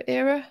Stuart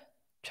era. I'm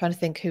trying to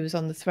think who was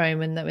on the throne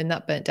when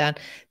that burnt down.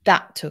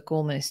 That took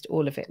almost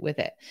all of it with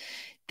it.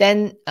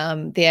 Then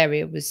the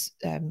area was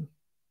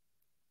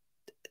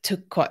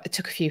took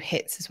a few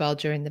hits as well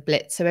during the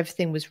Blitz, so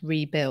everything was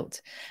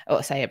rebuilt. Or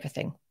I say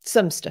everything,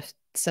 some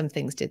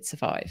things did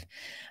survive,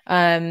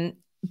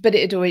 but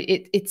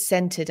it's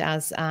centered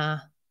as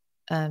our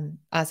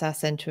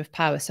center of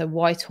power. So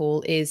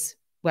Whitehall is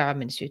where our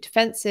Ministry of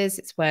Defence is.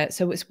 It's where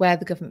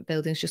the government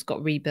buildings just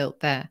got rebuilt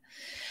there.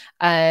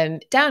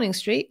 Downing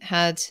Street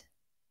had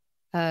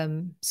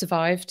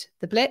survived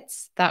the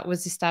Blitz. That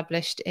was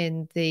established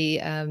in the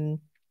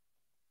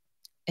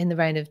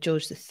reign of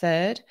George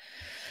III.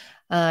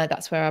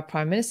 That's where our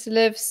Prime Minister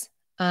lives.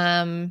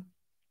 Was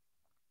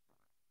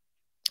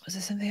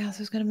there something else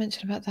I was going to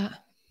mention about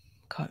that?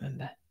 Can't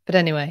remember. But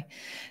anyway,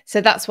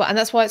 so that's why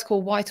it's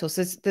called Whitehall.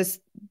 So there's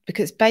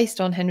because it's based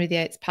on Henry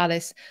VIII's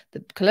palace,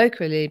 that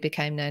colloquially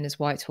became known as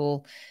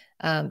Whitehall,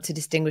 to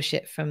distinguish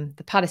it from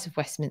the Palace of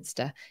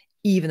Westminster,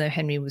 even though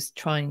Henry was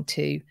trying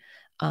to,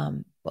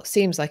 what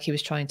seems like he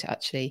was trying to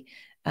actually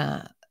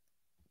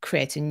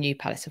create a new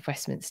Palace of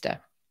Westminster.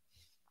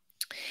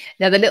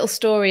 Now, the little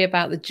story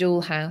about the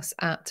jewel house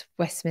at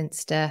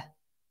Westminster,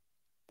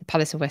 the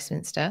Palace of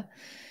Westminster.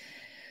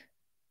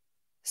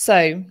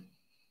 So,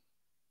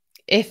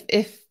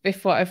 if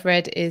what I've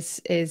read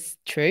is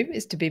true,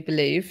 is to be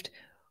believed,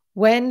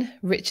 when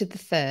Richard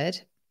III,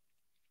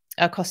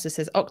 Costa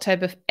says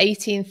October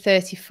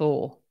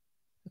 1834,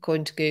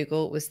 according to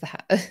Google, was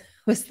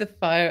the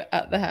fire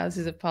at the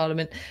Houses of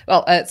Parliament.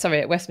 Well, sorry,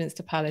 at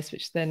Westminster Palace,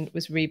 which then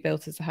was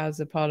rebuilt as the Houses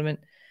of Parliament.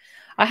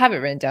 I have it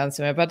written down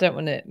somewhere, but I don't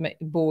want to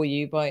bore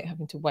you by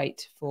having to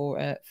wait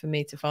for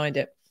me to find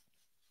it.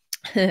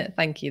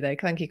 Thank you, though.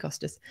 Thank you,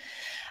 Costas.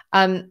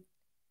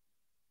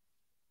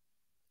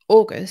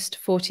 August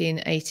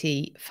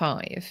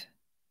 1485,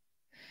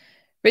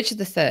 Richard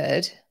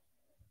III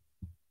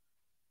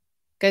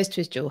goes to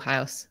his jewel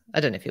house. I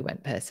don't know if he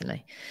went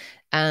personally,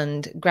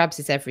 and grabs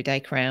his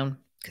everyday crown,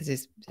 because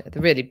the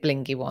really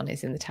blingy one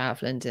is in the Tower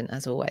of London,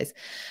 as always.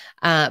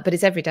 But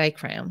his everyday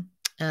crown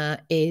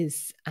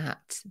is in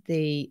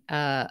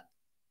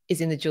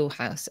the jewel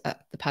house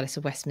at the Palace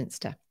of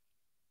Westminster.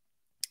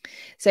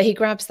 So he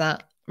grabs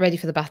that, ready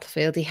for the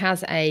battlefield. He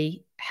has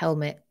a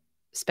helmet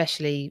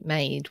specially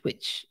made,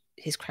 which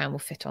his crown will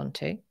fit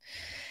onto,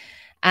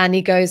 and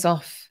he goes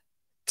off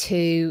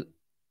to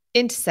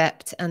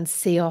intercept and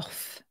see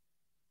off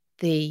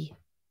the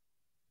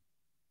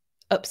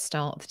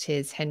upstart that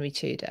is Henry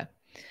Tudor.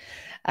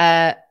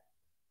 Now,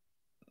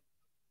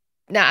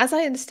 as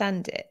I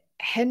understand it,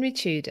 Henry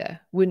Tudor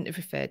wouldn't have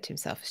referred to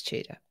himself as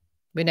Tudor.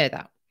 We know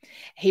that.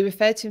 He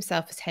referred to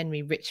himself as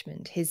Henry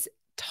Richmond. His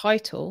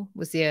title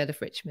was the Earl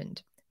of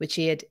Richmond, which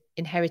he had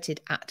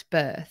inherited at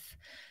birth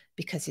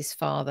because his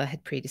father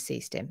had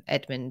predeceased him,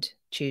 Edmund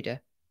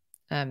Tudor,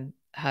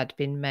 had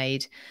been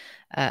made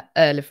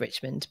Earl of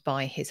Richmond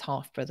by his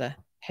half-brother,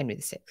 Henry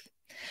VI.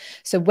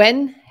 So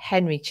when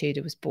Henry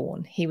Tudor was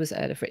born, he was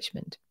Earl of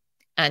Richmond,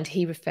 and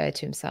he referred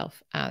to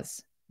himself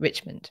as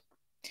Richmond.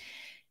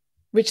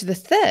 Richard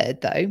III,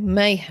 though,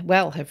 may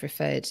well have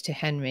referred to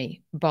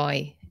Henry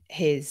by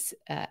his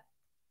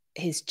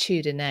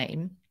Tudor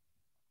name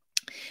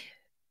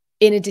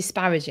in a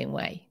disparaging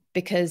way,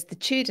 because the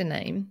Tudor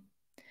name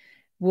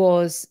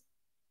was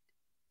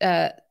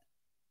the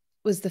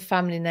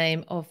family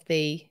name of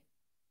the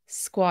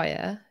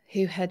squire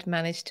who had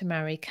managed to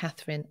marry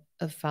Catherine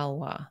of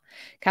Valois.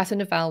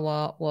 Catherine of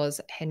Valois was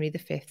Henry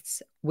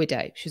V's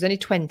widow. She was only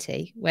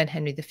 20 when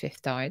Henry V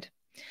died,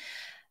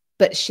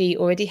 but she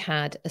already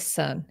had a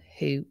son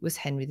who was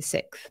Henry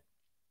VI.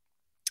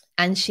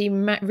 And she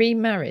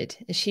remarried.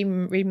 She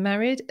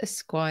remarried a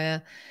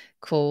squire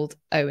called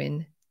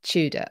Owen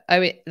Tudor.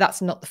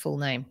 That's not the full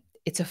name.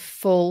 It's a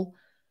full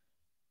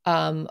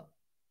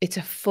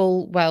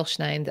Welsh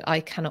name that I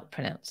cannot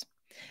pronounce,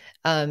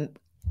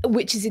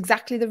 which is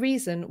exactly the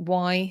reason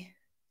why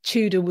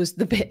Tudor was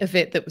the bit of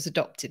it that was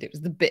adopted. It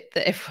was the bit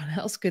that everyone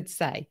else could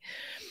say.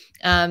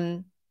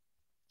 So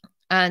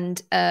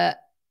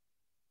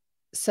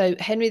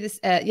Henry,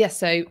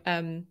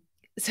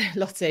 so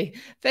Lottie,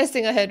 first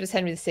thing I heard was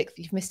Henry VI.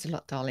 You've missed a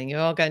lot, darling. You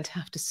are going to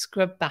have to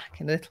scrub back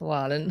in a little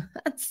while and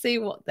see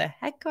what the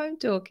heck I'm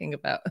talking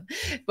about.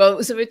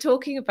 Well, so we're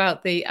talking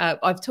about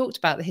I've talked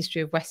about the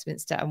history of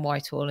Westminster and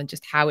Whitehall and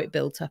just how it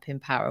built up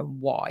in power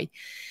and why.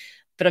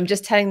 But I'm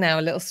just telling now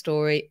a little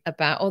story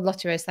about,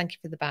 Lottie Rose, thank you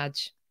for the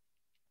badge.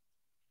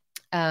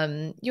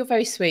 You're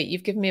very sweet.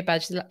 You've given me a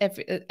badge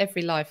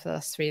every live for the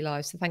last 3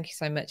 lives, so thank you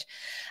so much.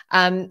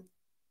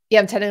 Yeah,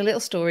 I'm telling a little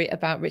story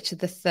about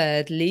Richard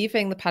III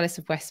leaving the Palace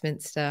of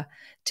Westminster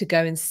to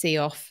go and see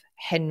off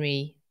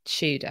Henry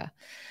Tudor.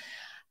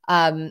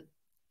 And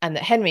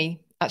that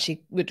Henry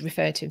actually would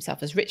refer to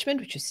himself as Richmond,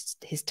 which was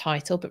his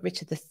title, but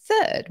Richard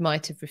III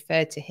might have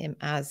referred to him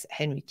as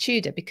Henry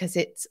Tudor because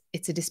it's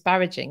a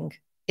disparaging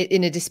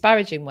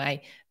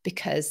way,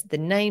 because the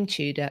name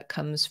Tudor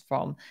comes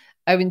from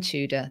Owen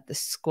Tudor, the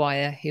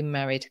squire who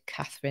married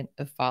Catherine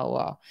of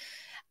Valois.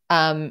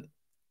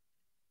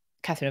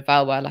 Catherine of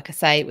Valois, like I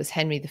say, was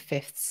Henry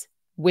V's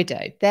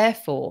widow.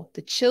 Therefore,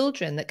 the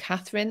children that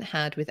Catherine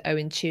had with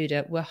Owen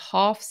Tudor were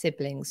half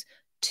siblings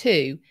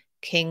to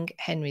King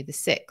Henry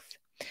VI.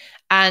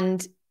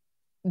 And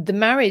the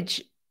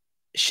marriage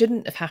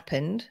shouldn't have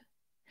happened,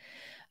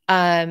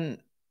 but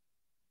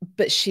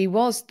she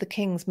was the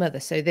king's mother.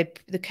 So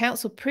the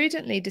council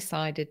prudently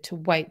decided to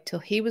wait till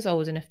he was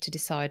old enough to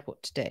decide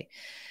what to do.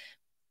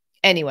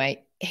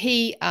 Anyway,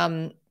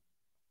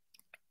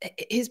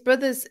 his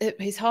brothers,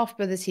 his half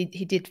brothers, he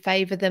did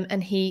favor them,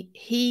 and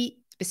he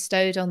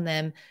bestowed on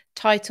them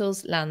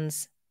titles,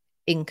 lands,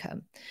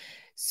 income.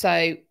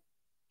 So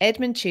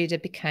Edmund Tudor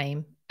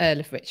became Earl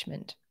of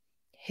Richmond.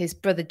 His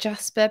brother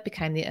Jasper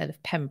became the Earl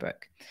of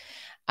Pembroke,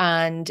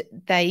 and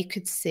they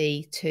could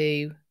see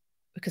to,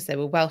 because they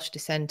were Welsh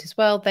descent as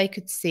well, they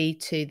could see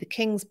to the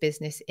king's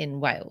business in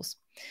Wales.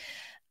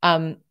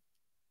 But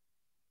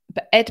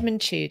Edmund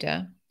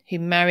Tudor, who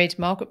married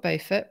Margaret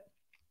Beaufort,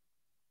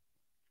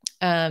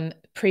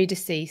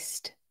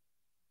 predeceased,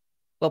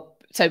 well,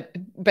 so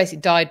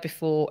basically died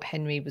before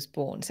Henry was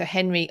born. So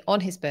Henry, on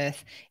his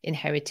birth,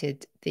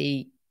 inherited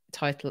the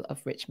title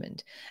of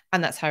Richmond,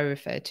 and that's how he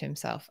referred to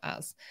himself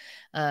as,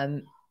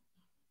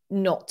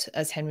 not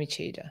as Henry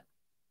Tudor.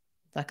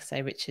 Like I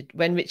say,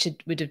 when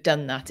Richard would have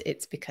done that,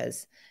 it's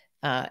because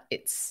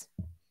it's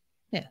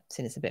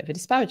seen as a bit of a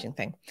disparaging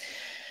thing.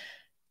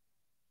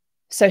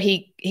 So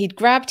he'd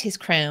grabbed his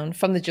crown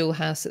from the jewel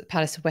house at the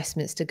Palace of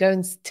Westminster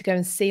to go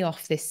and see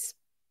off this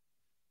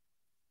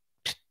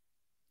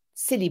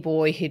silly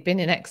boy who'd been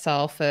in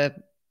exile for,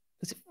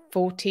 was it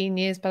 14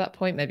 years by that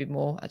point, maybe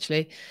more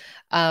actually,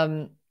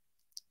 and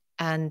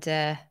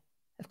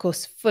of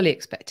course fully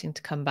expecting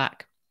to come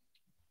back,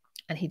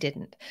 and he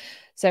didn't.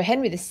 So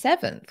Henry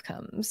VII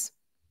comes.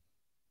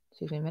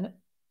 Excuse me a minute.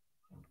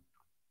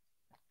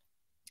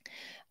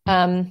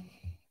 And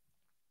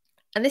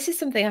this is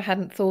something I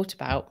hadn't thought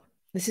about.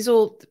 This is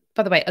all,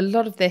 by the way, a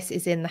lot of this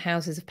is in the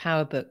Houses of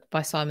Power book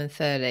by Simon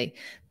Thurley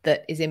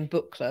that is in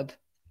book club.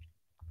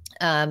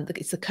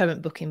 It's the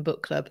current book in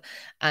book club,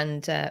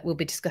 and we'll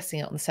be discussing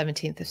it on the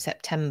 17th of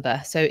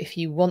September. So if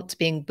you want to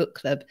be in book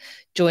club,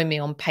 join me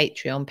on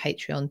Patreon,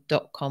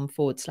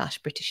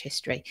 patreon.com/British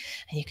History,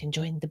 and you can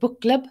join the book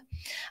club.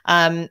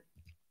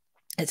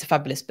 It's a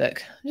fabulous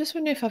book. I'm just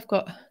wondering if I've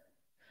got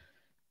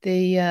there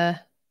you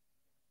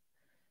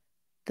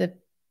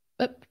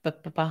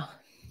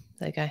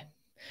go.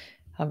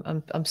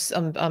 I'm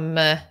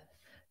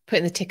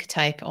putting the ticker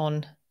tape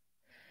on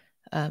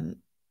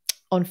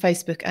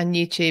Facebook and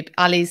YouTube.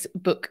 Ali's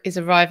book is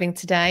arriving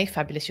today.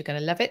 Fabulous. You're going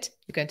to love it.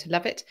 You're going to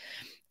love it.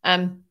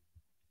 Am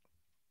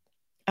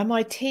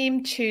I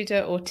Team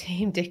Tudor or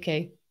Team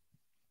Dicky?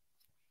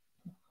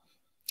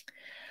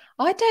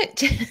 I don't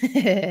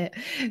see.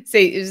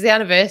 It was the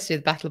anniversary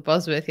of the Battle of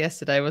Bosworth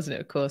yesterday, wasn't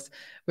it? Of course.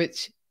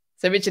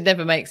 So Richard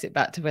never makes it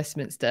back to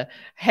Westminster.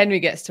 Henry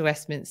gets to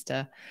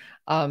Westminster.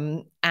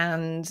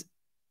 And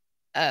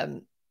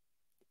I'll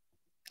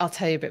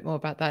tell you a bit more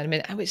about that in a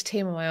minute. And which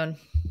team am I on?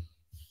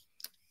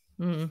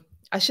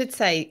 I should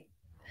say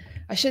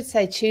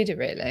Tudor,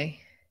 really.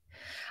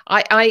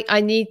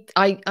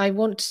 I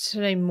want to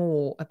know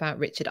more about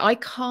Richard. I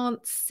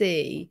can't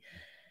see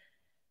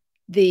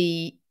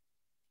the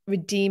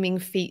redeeming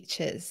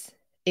features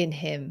in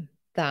him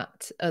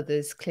that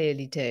others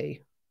clearly do.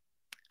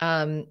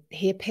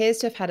 He appears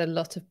to have had a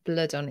lot of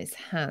blood on his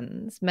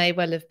hands, may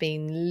well have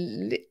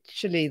been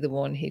literally the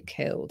one who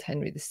killed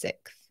Henry VI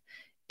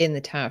in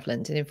the Tower of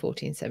London in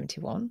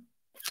 1471.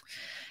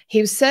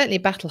 He was certainly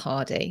battle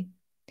hardy.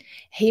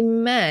 He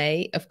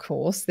may, of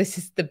course, this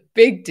is the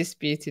big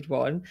disputed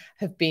one,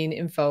 have been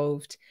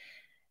involved,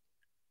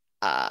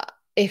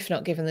 if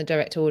not given the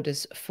direct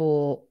orders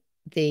for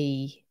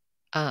the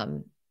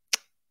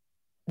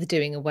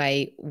doing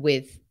away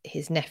with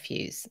his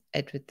nephews,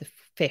 Edward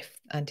V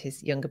and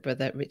his younger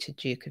brother, Richard,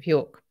 Duke of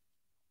York.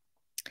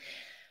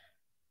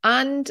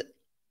 And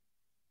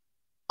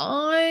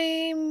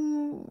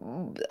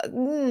I'm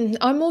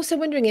also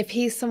wondering if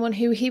he's someone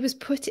who he was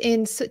put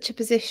in such a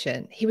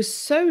position. He was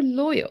so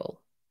loyal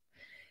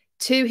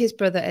to his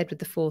brother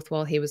Edward IV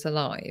while he was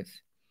alive,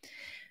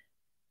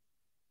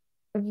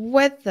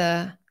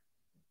 whether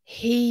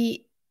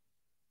he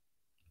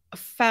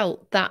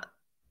felt that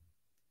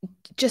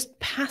just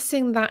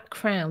passing that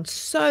crown,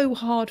 so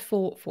hard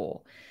fought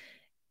for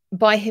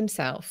by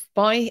himself,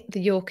 by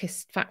the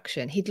Yorkist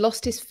faction, he'd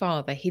lost his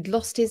father, he'd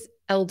lost his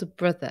elder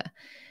brother,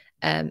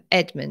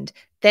 Edmund.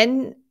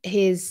 Then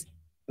his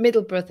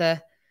middle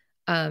brother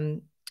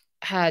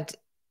had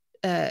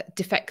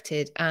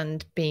defected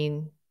and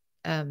been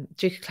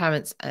Duke of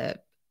Clarence,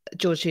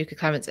 George Duke of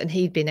Clarence, and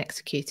he'd been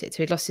executed.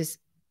 So he'd lost his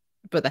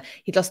brother.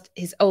 He'd lost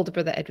his older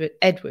brother,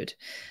 Edward,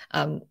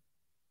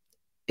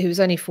 who was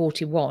only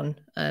 41.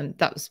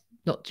 That was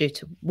not due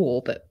to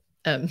war, but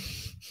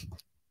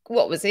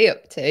what was he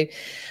up to?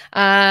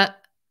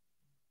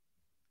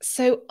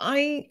 So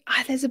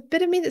there's a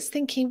bit of me that's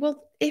thinking,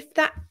 well, if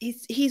that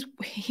is,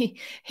 he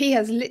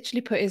has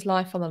literally put his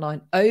life on the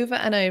line over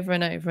and over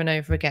and over and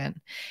over again.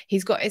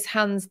 He's got his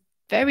hands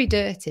very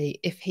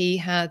dirty if he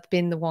had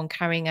been the one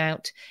carrying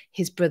out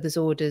his brother's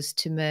orders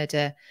to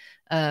murder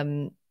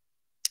or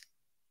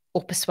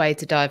persuade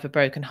to die of a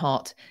broken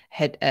heart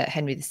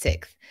Henry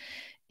VI.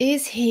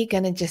 Is he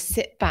going to just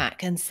sit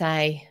back and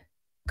say,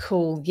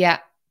 cool, yeah,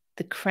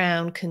 the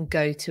crown can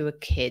go to a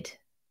kid?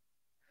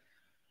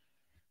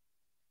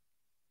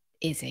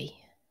 Is he?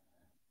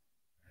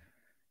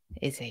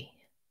 Is he?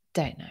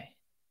 Don't know.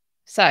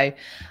 So,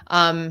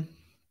 I'm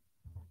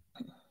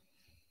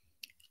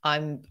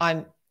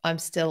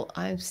still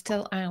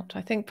out.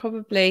 I think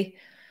probably,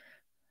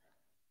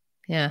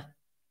 yeah.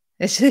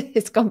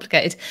 It's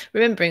complicated.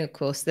 Remembering, of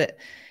course, that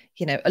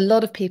a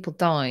lot of people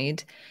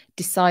died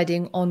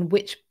deciding on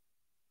which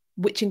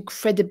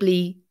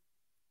incredibly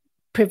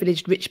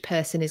privileged rich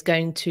person is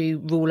going to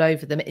rule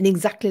over them in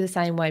exactly the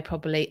same way,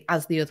 probably,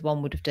 as the other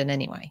one would have done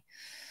anyway.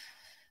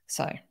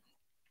 So,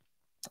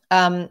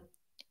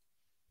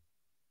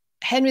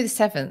 Henry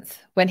VII,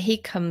 when he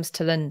comes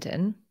to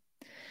London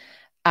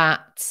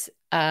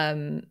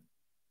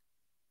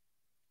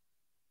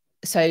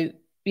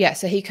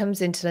so he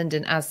comes into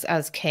London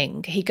as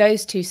king. He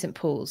goes to St.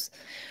 Paul's,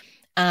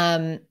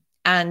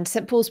 and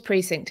St. Paul's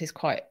precinct is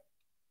quite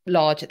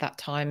large at that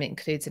time. It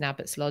includes an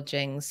abbot's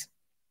lodgings,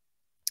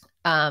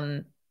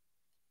 and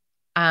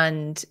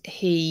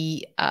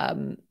he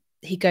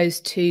goes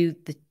to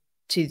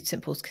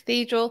St. Paul's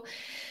Cathedral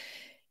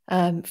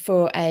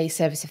for a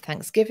service of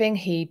thanksgiving.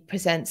 He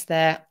presents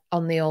there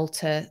on the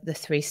altar the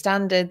three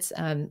standards: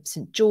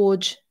 St.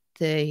 George,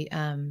 the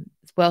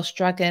Welsh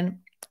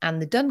dragon,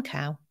 and the dun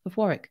cow of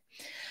Warwick,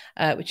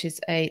 which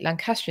is a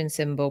Lancastrian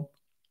symbol.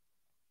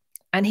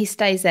 And he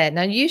stays there.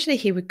 Now, usually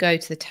he would go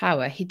to the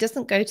Tower. He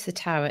doesn't go to the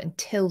Tower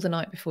until the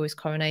night before his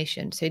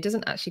coronation. So he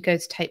doesn't actually go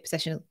to take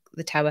possession of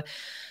the Tower,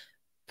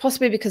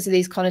 possibly because of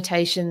these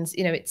connotations.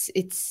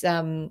 It's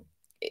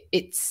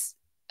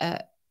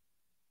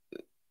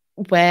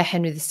where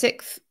Henry VI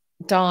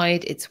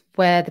died. It's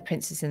where the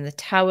princes in the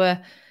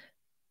Tower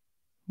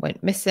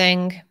went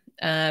missing.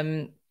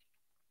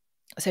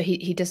 So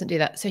he doesn't do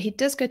that. So he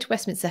does go to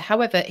Westminster.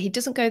 However, he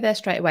doesn't go there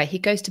straight away. He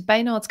goes to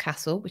Baynard's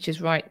Castle, which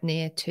is right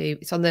near to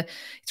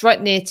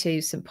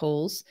St.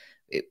 Paul's.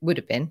 It would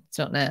have been. It's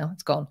not now.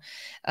 It's gone.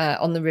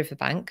 On the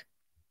riverbank,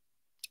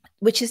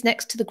 which is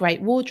next to the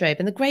Great Wardrobe.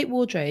 And the Great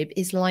Wardrobe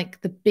is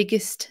like the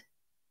biggest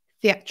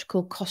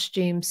theatrical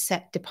costume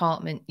set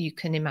department you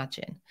can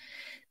imagine.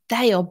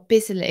 They are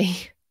busily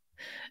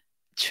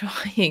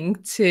trying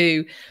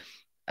to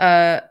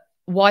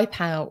wipe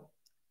out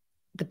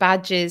the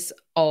badges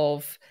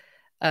of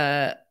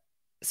so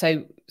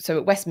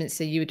at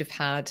Westminster you would have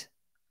had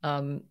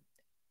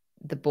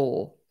the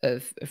boar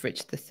of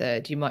Richard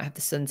III. You might have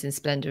the Sons in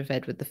Splendour of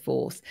Edward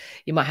IV.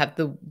 You might have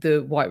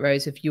the White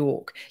Rose of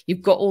York.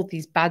 You've got all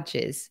these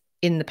badges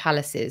in the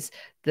palaces,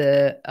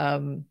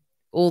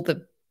 all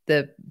the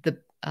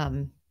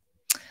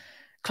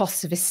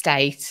cloths of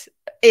estate,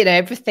 you know,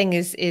 everything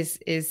is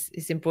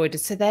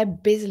embroidered. So they're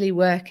busily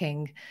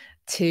working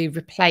to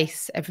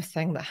replace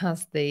everything that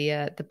has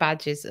the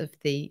badges of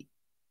the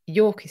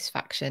Yorkist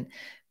faction,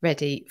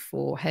 ready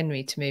for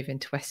Henry to move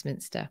into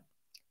Westminster.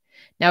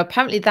 Now,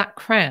 apparently, that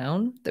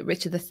crown that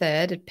Richard III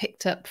had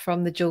picked up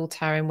from the Jewel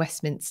Tower in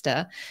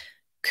Westminster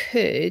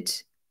could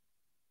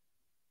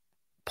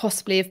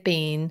possibly have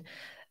been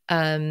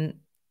the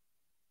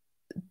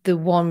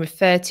one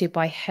referred to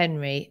by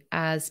Henry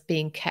as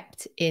being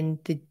kept in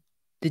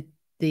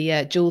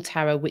the Jewel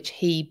Tower, which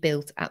he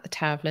built at the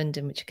Tower of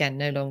London, which again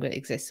no longer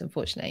exists,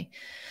 unfortunately.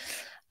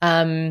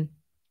 What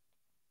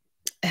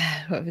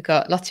have we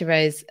got? Lottie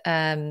Rose.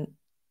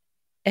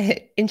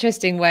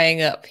 Interesting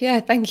weighing up. Yeah,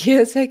 thank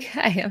you. It's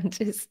okay.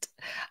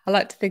 I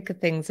like to think of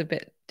things a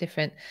bit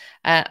different.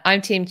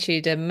 I'm Team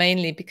Tudor,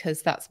 mainly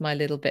because that's my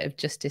little bit of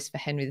justice for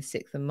Henry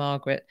VI and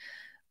Margaret,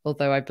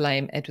 although I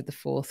blame Edward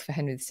IV for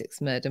Henry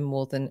VI's murder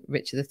more than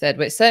Richard III.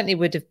 But it certainly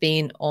would have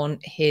been on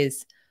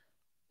his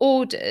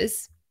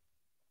orders,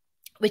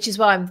 which is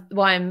why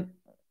I'm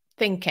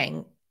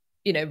thinking,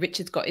 you know,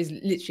 Richard's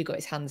literally got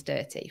his hands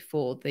dirty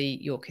for the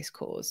Yorkist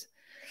cause.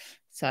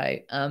 So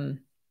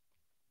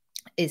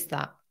is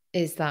that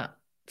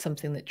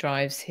something that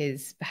drives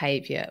his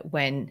behaviour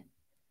when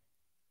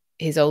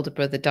his older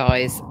brother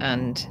dies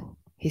and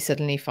he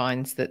suddenly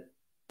finds that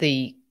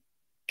the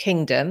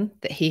kingdom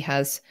that he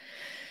has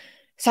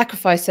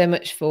sacrificed so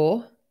much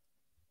for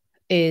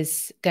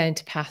is going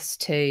to pass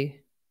to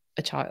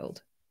a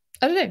child?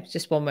 I don't know. It's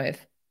just one way of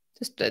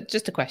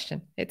just a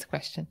question. It's a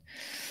question.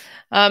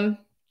 So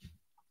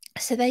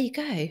there you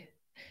go.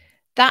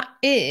 That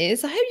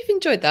is. I hope you've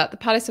enjoyed that. The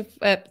Palace of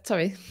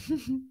sorry.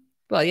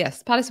 Well,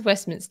 yes, Palace of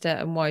Westminster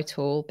and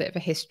Whitehall. Bit of a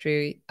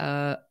history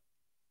of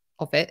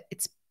it.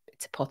 It's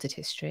a potted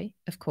history,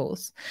 of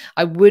course.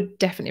 I would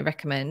definitely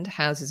recommend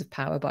Houses of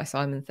Power by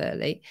Simon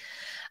Thurley.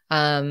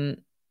 So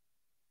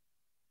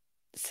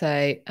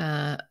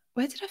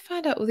where did I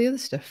find out all the other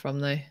stuff from,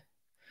 though?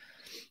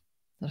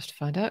 I'll have to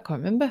find out. Can't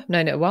remember.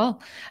 Known it a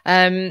while.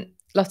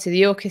 Lottie, the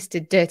Yorkists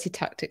did dirty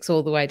tactics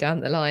all the way down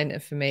the line.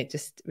 And for me,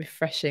 just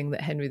refreshing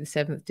that Henry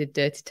VII did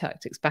dirty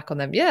tactics back on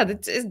them. Yeah,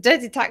 it's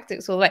dirty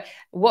tactics all the way.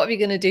 What are you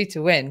going to do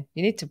to win?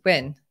 You need to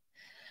win.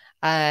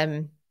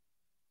 You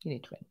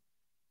need to win.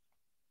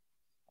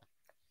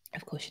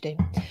 Of course you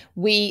do.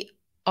 We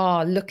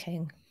are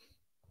looking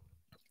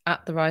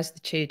at the Rise of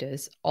the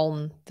Tudors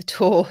on the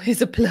tour.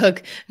 Is a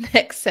plug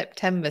next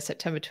September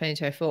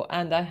 2024.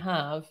 And I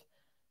have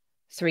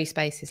 3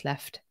 spaces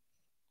left.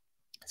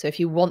 So if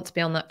you want to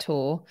be on that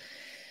tour,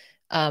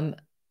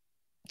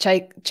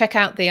 check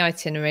out the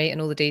itinerary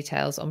and all the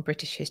details on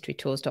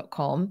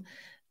britishhistorytours.com.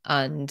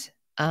 And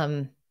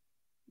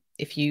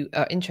if you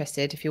are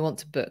interested, if you want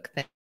to book,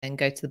 then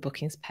go to the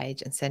bookings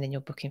page and send in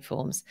your booking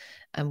forms,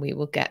 and we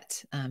will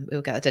get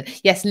that done.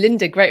 Yes,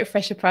 Linda, great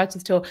refresher prior to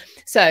the tour.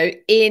 So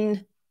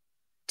in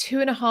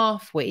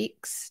 2.5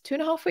 weeks,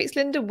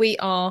 Linda, we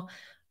are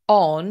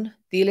on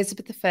the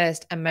Elizabeth I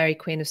and Mary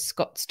Queen of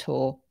Scots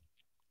tour.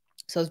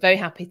 So I was very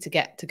happy to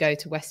get to go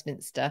to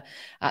Westminster,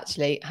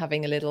 actually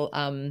having a little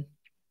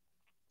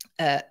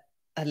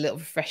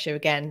refresher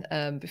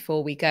again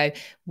before we go.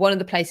 One of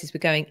the places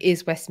we're going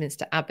is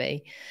Westminster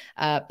Abbey,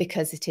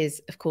 because it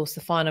is, of course, the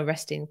final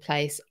resting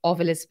place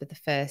of Elizabeth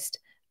I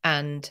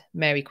and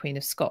Mary Queen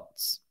of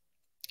Scots.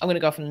 I'm going to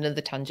go off on another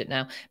tangent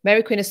now.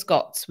 Mary Queen of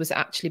Scots was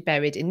actually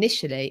buried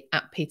initially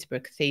at Peterborough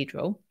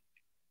Cathedral.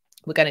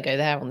 We're going to go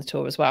there on the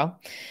tour as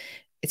well.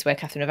 It's where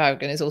Catherine of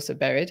Aragon is also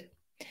buried.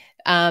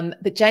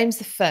 But James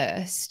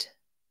I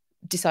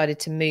decided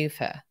to move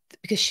her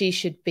because she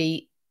should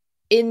be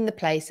in the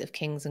place of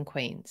kings and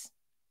queens.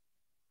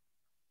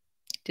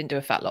 Didn't do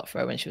a fat lot for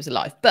her when she was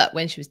alive, but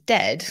when she was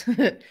dead,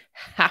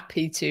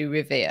 happy to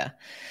revere.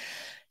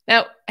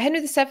 Now,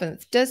 Henry VII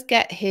does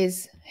get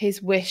his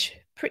wish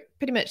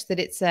pretty much that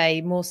it's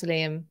a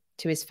mausoleum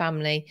to his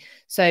family.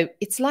 So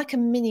it's like a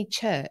mini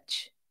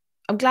church.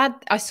 I'm glad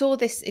I saw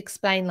this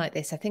explained like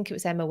this. I think it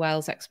was Emma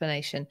Wells'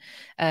 explanation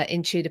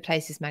in Tudor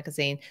Places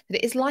magazine, that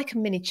it is like a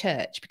mini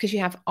church because you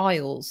have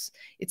aisles.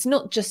 It's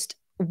not just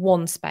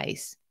one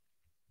space.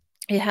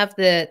 You have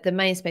the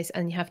main space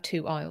and you have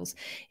 2 aisles.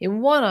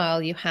 In one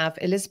aisle, you have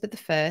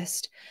Elizabeth I,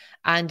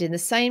 and in the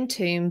same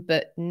tomb,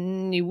 but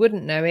you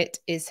wouldn't know it,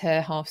 is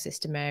her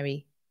half-sister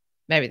Mary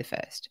I.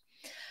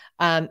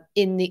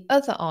 In the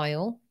other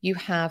aisle, you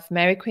have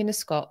Mary Queen of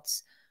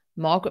Scots,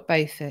 Margaret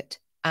Beaufort,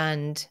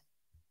 and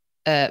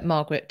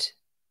Margaret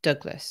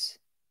Douglas.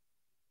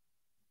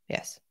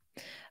 Yes.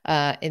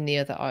 In the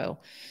other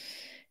aisle.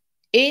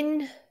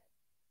 In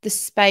the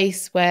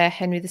space where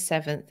Henry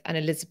VII and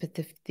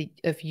Elizabeth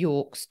of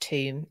York's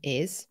tomb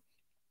is,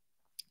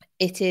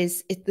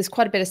 there's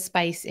quite a bit of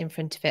space in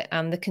front of it.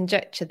 And the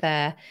conjecture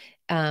there,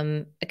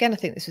 again, I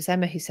think this was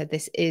Emma who said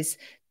this, is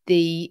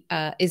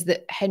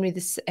that Henry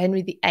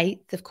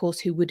VIII, of course,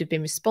 who would have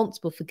been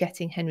responsible for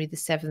getting Henry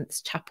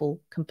VII's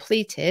chapel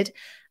completed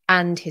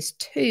and his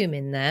tomb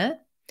in there,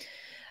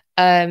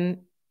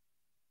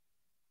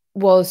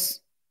 was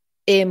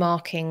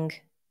earmarking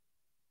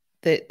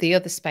the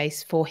other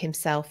space for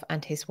himself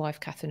and his wife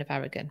Catherine of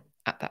Aragon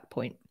at that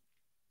point.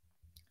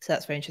 So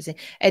that's very interesting.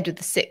 Edward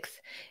VI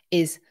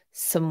is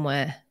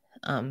somewhere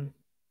there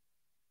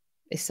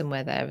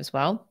as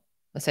well.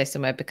 I say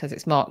somewhere because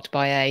it's marked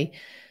by a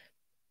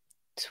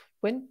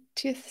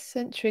 20th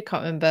century,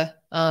 can't remember,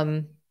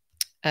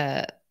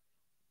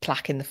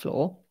 plaque in the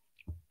floor.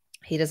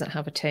 He doesn't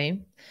have a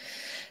tomb.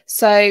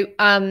 So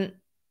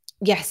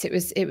yes, it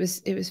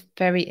was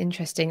very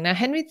interesting. Now,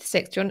 Henry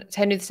VII,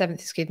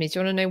 excuse me, do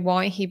you want to know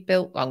why he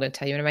built, well, I'm going to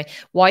tell you anyway,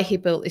 why he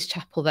built this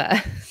chapel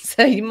there?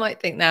 So you might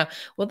think now,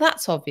 well,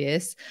 that's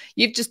obvious.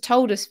 You've just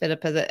told us,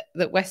 Philippa,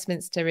 that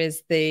Westminster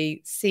is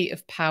the seat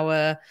of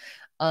power,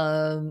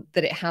 that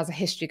it has a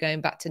history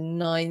going back to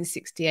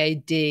 960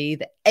 AD,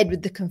 that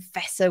Edward the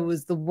Confessor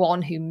was the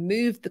one who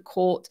moved the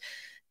court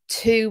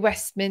to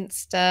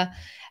Westminster.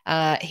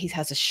 He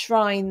has a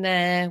shrine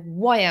there.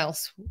 Why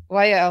else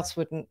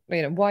wouldn't,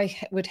 why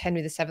would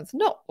Henry VII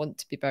not want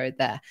to be buried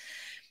there?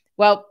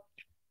 Well,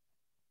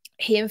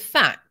 he in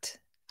fact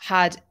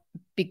had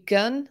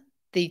begun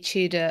the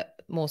Tudor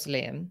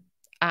mausoleum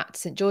at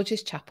St.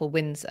 George's Chapel,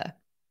 Windsor.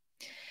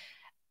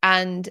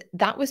 And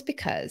that was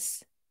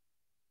because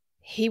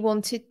he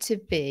wanted to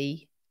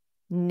be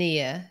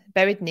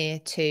buried near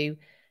to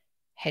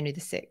Henry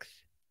VI,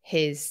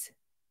 his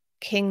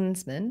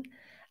kinsman,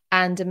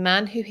 and a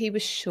man who he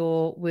was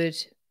sure would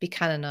be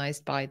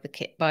canonized by the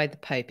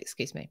Pope,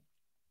 excuse me.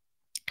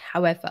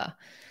 However,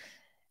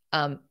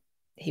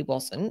 he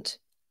wasn't.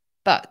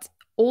 But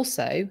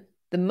also,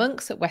 the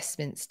monks at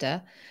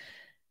Westminster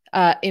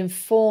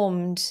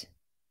informed.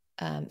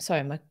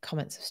 Sorry, my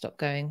comments have stopped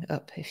going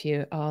up. If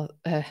you are,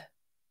 oh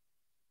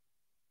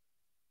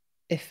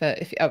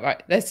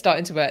right, they're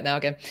starting to work now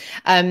again.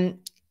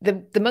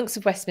 The monks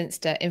of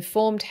Westminster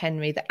informed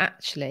Henry that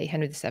actually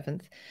Henry VII,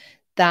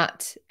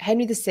 that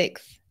Henry VI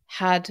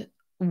had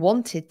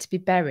wanted to be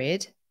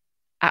buried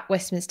at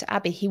Westminster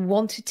Abbey. He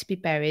wanted to be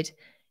buried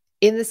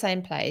in the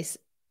same place,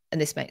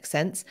 and this makes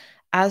sense,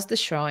 as the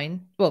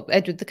shrine, well,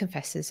 Edward the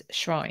Confessor's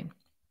shrine.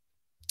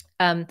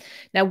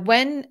 Now,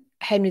 when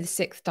Henry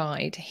VI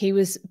died, he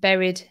was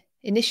buried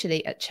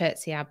initially at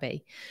Chertsey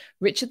Abbey.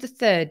 Richard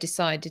III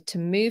decided to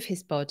move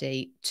his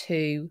body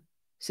to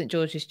St.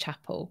 George's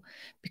Chapel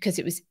because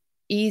it was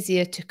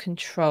easier to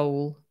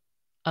control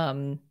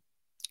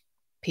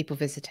people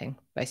visiting,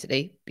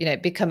 basically,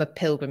 become a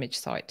pilgrimage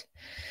site.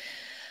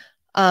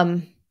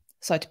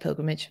 Site of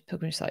pilgrimage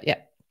site, yeah.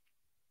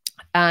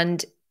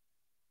 And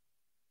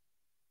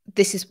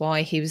this is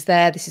why he was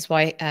there. This is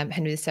why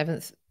Henry VII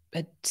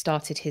had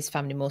started his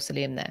family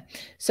mausoleum there.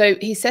 So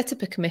he set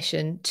up a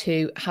commission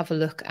to have a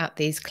look at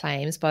these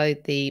claims by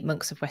the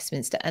monks of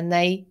Westminster, and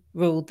they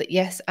ruled that,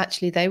 yes,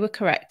 actually, they were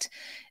correct.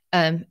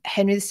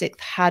 Henry VI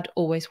had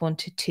always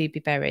wanted to be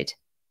buried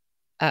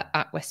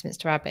at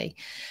Westminster Abbey.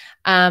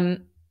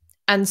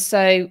 And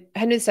so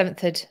Henry VII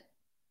had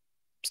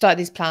started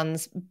these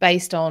plans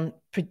based on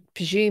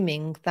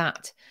presuming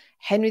that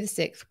Henry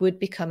VI would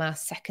become our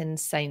second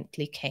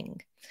saintly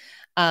king.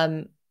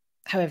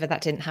 However,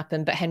 that didn't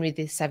happen, but Henry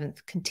VII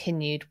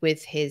continued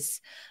with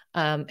his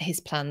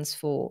plans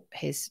for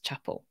his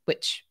chapel,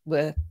 which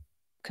were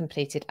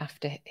completed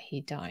after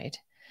he died.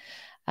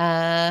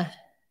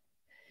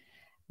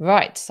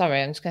 Right,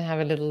 sorry, I'm just going to have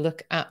a little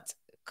look at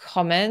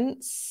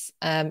comments.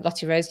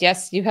 Lottie Rose,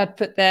 yes, you had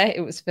put there, it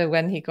was for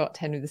when he got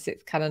Henry VI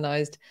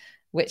canonized,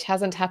 which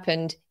hasn't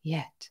happened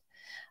yet.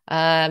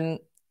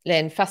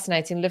 Lynn,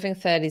 fascinating, loving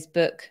Thurley's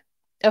book.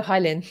 Oh, hi,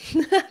 Lynn.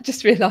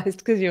 Just realised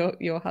because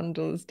your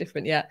handle is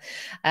different. Yeah.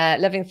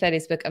 Loving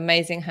Thurley's book.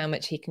 Amazing how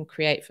much he can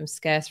create from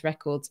scarce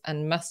records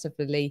and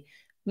masterfully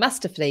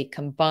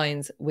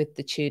combines with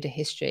the Tudor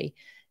history.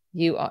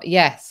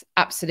 Yes,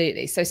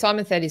 absolutely. So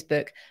Simon Thurley's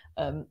book,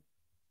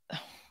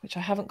 which I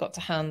haven't got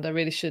to hand. I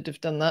really should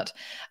have done that.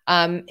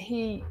 I don't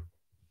know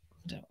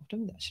what I've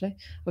done actually.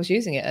 I was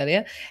using it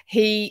earlier.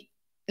 He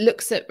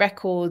looks at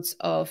records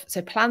of,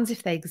 so plans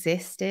if they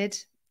existed.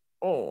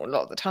 Oh, a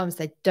lot of the times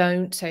they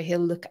don't. So he'll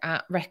look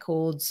at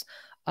records,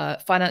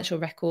 financial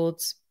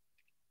records,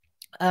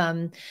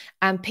 and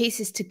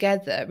pieces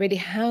together really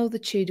how the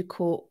Tudor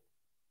court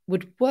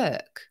would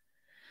work.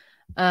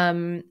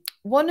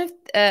 One of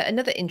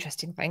another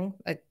interesting thing,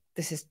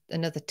 this is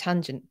another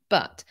tangent,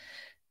 but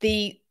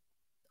the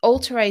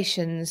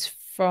alterations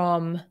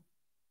from,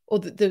 or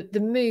the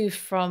move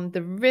from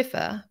the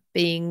river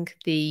being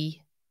the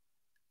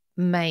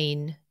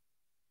main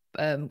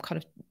kind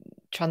of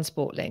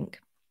transport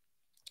link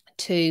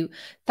to,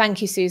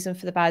 thank you, Susan,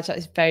 for the badge. That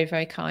is very,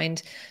 very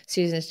kind.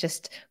 Susan has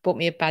just bought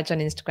me a badge on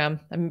Instagram.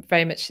 I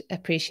very much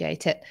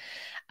appreciate it.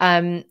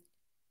 The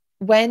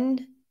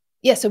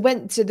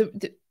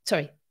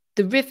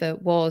river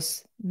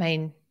was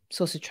main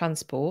source of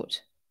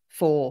transport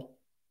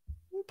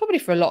probably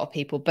for a lot of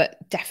people,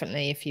 but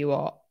definitely if you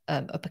are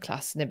upper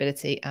class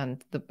nobility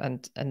and the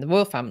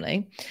royal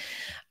family.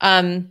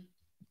 However,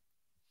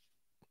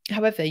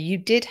 you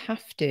did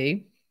have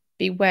to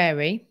be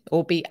wary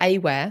or be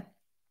aware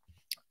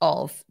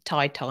of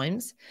tide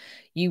times.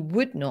 You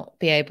would not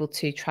be able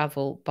to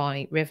travel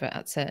by river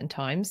at certain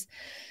times.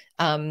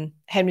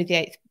 Henry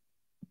VIII,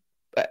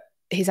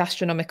 his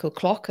astronomical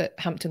clock at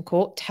Hampton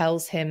Court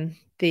tells him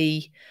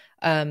the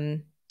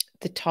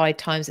tide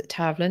times at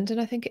Tower of London,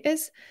 I think it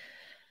is.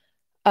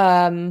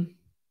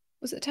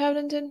 Was it Tower of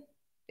London?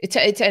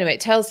 Anyway,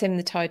 it tells him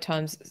the tide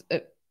times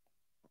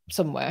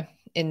somewhere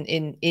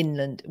in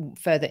London,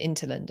 further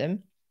into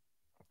London.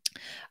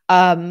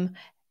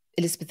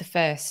 Elizabeth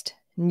I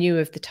knew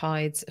of the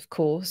tides, of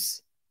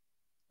course,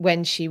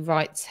 when she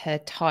writes her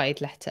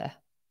tide letter,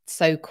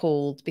 so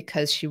called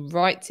because she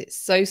writes it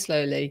so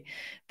slowly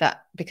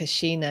that because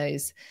she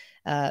knows,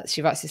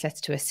 she writes this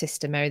letter to her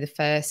sister Mary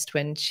I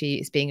when she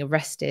is being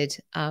arrested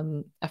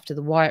after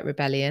the Wyatt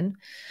Rebellion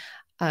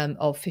of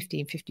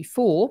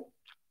 1554.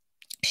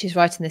 She's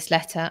writing this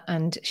letter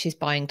and she's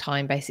buying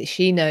time, basically.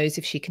 She knows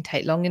if she can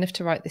take long enough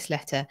to write this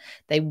letter,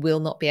 they will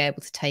not be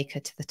able to take her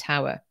to the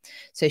Tower.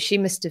 So she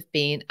must have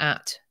been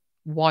at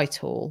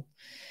Whitehall.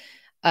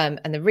 And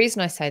the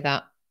reason I say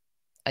that,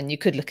 and you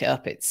could look it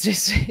up,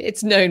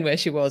 it's known where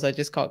she was, I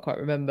just can't quite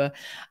remember.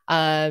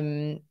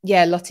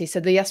 Yeah, Lottie. So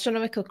the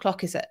astronomical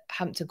clock is at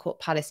Hampton Court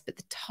Palace, but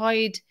the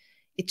tide,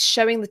 it's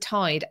showing the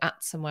tide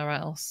at somewhere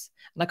else.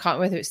 And I can't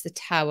remember whether it's the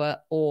Tower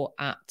or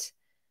at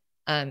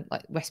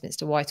like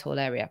Westminster, Whitehall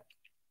area.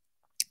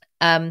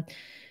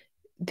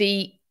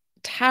 The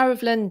Tower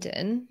of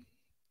London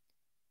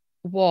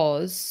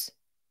was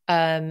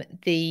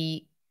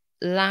the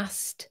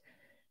last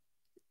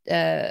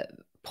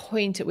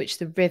point at which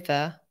the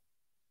river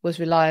was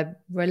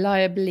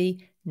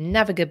reliably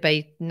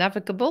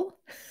navigable.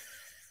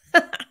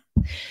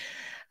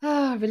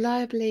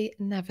 Reliably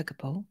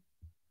navigable.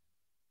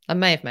 I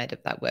may have made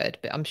up that word,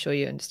 but I'm sure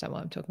you understand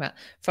what I'm talking about.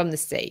 From the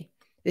sea.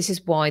 This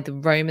is why the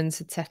Romans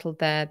had settled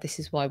there. This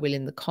is why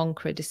William the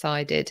Conqueror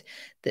decided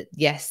that,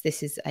 yes,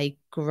 this is a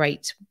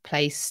great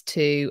place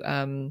to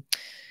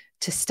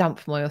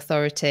stamp my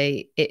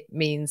authority. It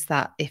means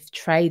that if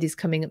trade is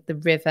coming up the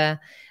river,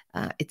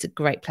 it's a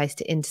great place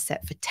to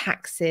intercept for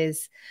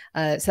taxes.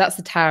 So that's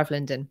the Tower of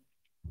London.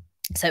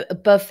 So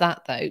above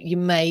that, though, you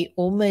may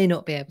or may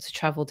not be able to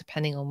travel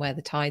depending on where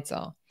the tides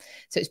are.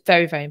 So it's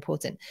very, very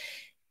important.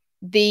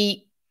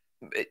 The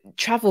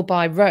travel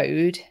by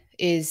road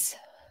is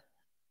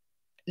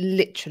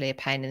literally a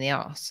pain in the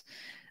arse.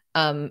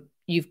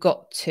 You've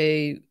got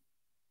to,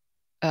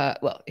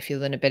 well, if you're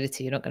the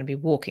nobility, you're not going to be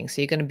walking.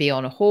 So you're going to be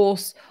on a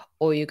horse,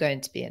 or you're going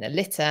to be in a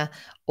litter,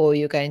 or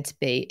you're going to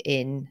be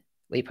in,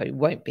 well, you probably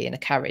won't be in a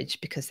carriage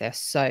because they're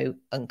so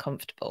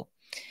uncomfortable.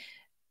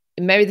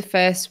 In Mary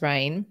I's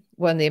reign,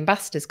 when the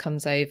ambassadors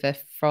comes over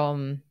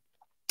from,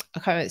 I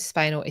can't remember,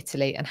 Spain or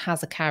Italy, and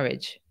has a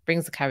carriage,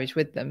 brings a carriage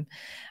with them,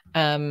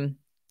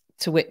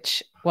 to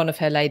which one of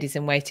her ladies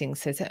in waiting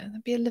says, oh,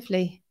 that'd be a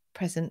lovely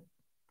present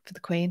for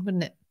the Queen,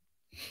 wouldn't it?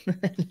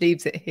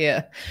 Leaves it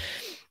here.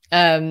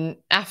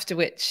 After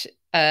which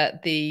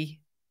the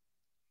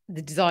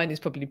design is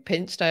probably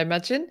pinched, I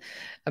imagine,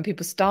 and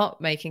people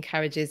start making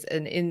carriages.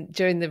 And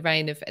during the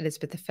reign of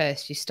Elizabeth I,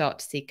 you start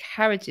to see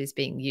carriages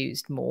being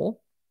used more.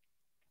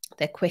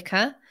 They're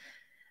quicker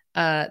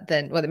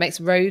than, well, it makes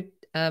road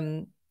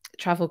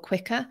travel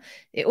quicker.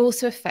 It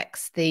also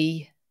affects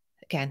the,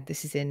 again,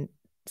 this is in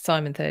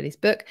Simon Thurley's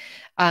book,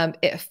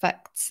 it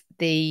affects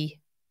the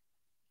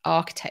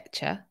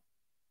architecture,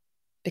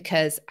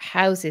 because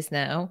houses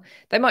now,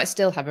 they might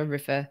still have a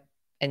river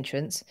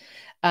entrance,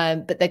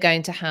 but they're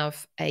going to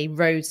have a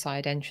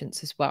roadside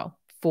entrance as well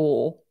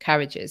for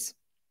carriages.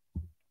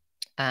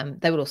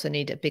 They will also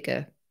need a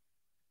bigger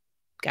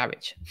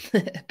garage,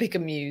 a bigger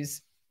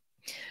mews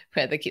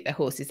where they keep their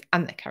horses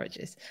and their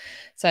carriages.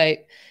 So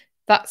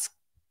that's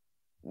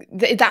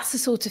the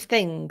sort of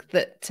thing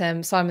that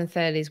Simon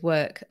Thurley's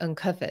work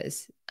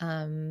uncovers,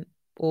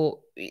 or,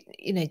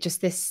 you know,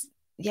 just this,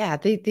 yeah,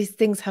 these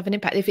things have an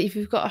impact. If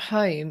you've got a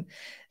home,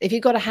 if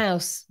you've got a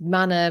house,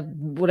 manor,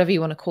 whatever you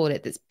want to call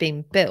it, that's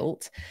been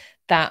built,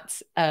 that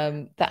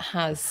that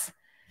has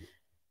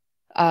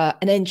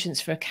an entrance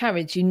for a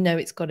carriage, you know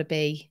it's got to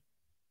be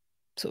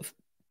sort of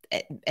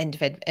end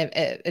of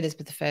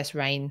Elizabeth I's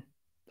reign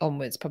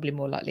onwards, probably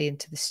more likely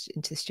into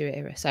the Stuart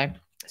era. So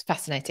it's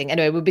fascinating.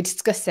 Anyway, we'll be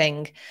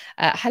discussing,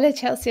 hello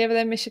Chelsea over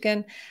there in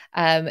Michigan.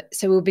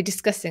 So we'll be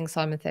discussing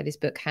Simon Thurley's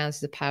book,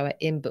 Houses of Power,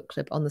 in book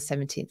club on the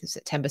 17th of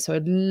September. So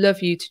I'd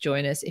love you to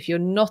join us. If you're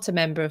not a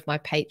member of my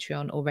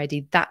Patreon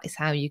already, that is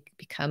how you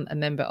become a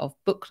member of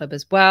book club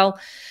as well.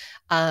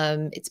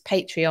 It's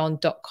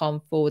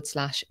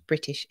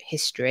patreon.com/British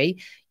history.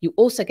 You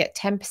also get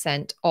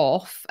 10%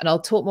 off, and I'll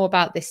talk more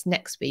about this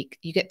next week.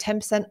 You get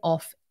 10%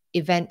 off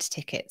event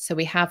tickets. So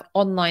we have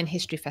online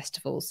history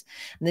festivals,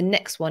 and the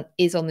next one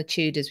is on the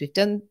Tudors. We've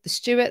done the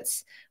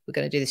Stuarts. We're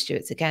going to do the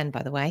Stuarts again,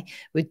 by the way.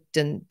 We've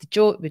done the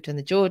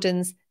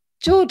Georgians.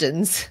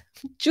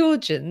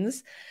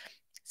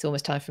 It's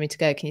almost time for me to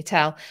go, can you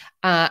tell?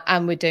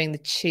 And we're doing the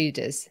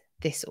Tudors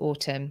this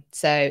autumn.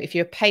 So if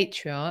you're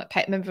a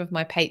member of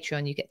my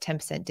Patreon, you get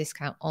 10%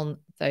 discount on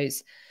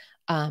those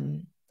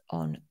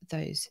on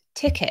those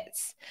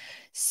tickets.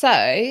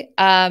 So,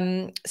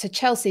 so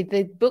Chelsea,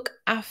 the book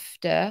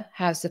after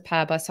House of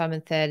Power by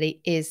Simon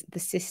Thurley is The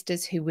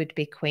Sisters Who Would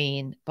Be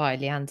Queen by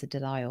Leander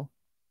Delisle,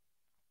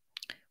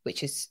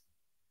 which is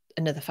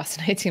another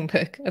fascinating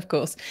book, of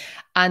course.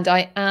 And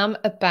I am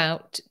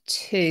about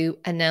to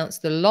announce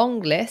the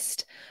long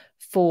list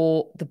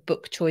for the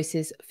book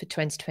choices for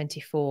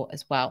 2024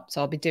 as well. So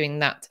I'll be doing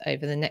that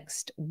over the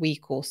next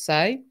week or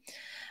so.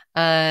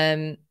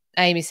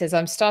 Amy says,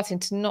 I'm starting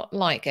to not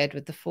like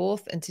Edward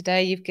IV, and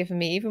today you've given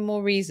me even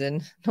more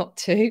reason not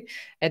to.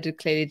 Edward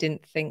clearly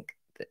didn't think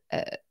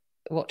that,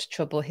 what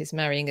trouble his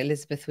marrying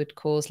Elizabeth would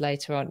cause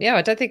later on. Yeah,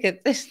 I don't think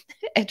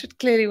Edward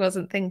clearly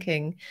wasn't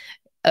thinking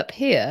up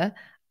here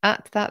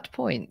at that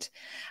point.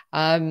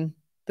 The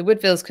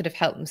Woodvilles could have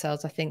helped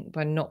themselves, I think,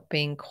 by not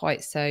being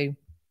quite so...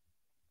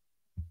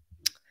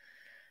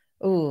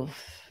 Oh,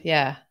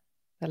 yeah.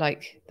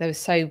 They were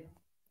so... I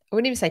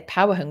wouldn't even say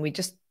power hungry,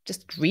 just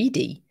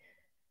greedy.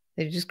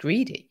 They were just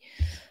greedy.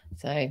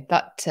 So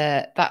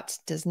that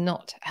does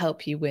not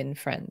help you win,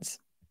 friends.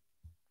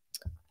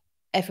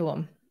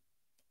 Everyone,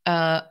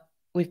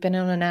 we've been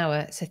on an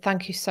hour, so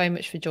thank you so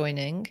much for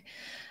joining.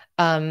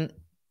 I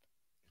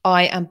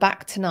am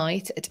back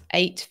tonight at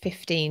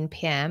 8:15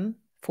 p.m.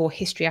 for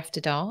History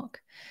After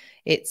Dark.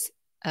 It's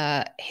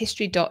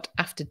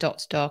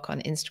history.after.dark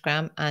on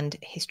Instagram and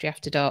History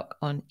After Dark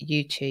on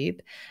YouTube.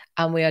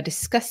 And we are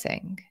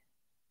discussing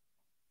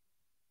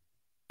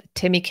the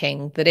Timmy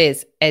King that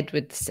is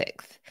Edward VI.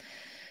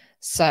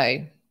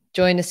 So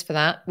join us for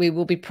that. We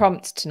will be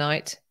prompt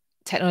tonight.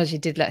 Technology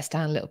did let us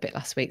down a little bit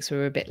last week, so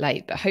we were a bit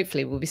late, but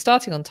hopefully we'll be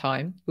starting on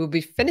time. We'll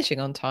be finishing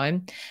on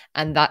time.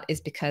 And that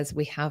is because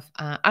we have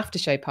our after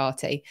show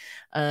party.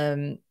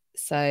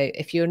 So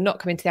if you're not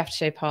coming to the after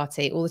show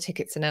party, all the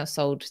tickets are now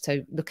sold.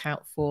 So look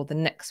out for the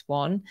next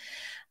one.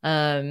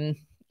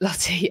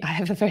 Lottie, I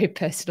have a very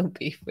personal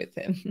beef with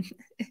him.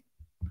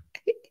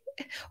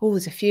 Oh,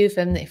 there's a few of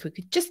them that if we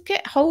could just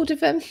get hold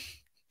of them,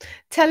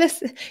 tell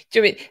us.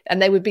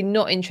 And they would be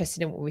not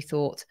interested in what we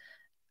thought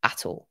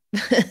at all.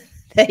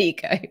 There you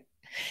go.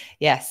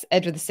 Yes,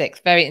 Edward VI,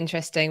 very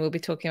interesting. We'll be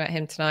talking about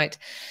him tonight.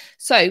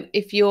 So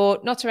if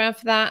you're not around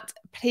for that,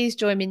 please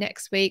join me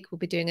next week. We'll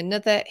be doing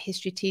another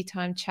History Tea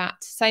Time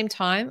chat. Same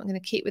time. I'm going to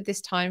keep with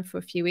this time for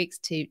a few weeks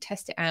to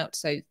test it out.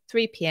 So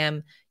 3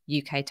 p.m.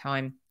 UK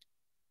time.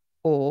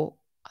 Or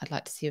I'd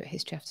like to see you at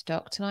History After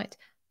Dark tonight.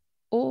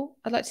 Or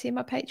I'd like to see you on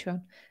my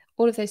Patreon.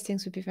 All of those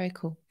things would be very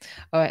cool.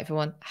 All right,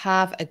 everyone.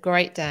 Have a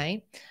great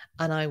day.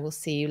 And I will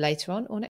see you later on or next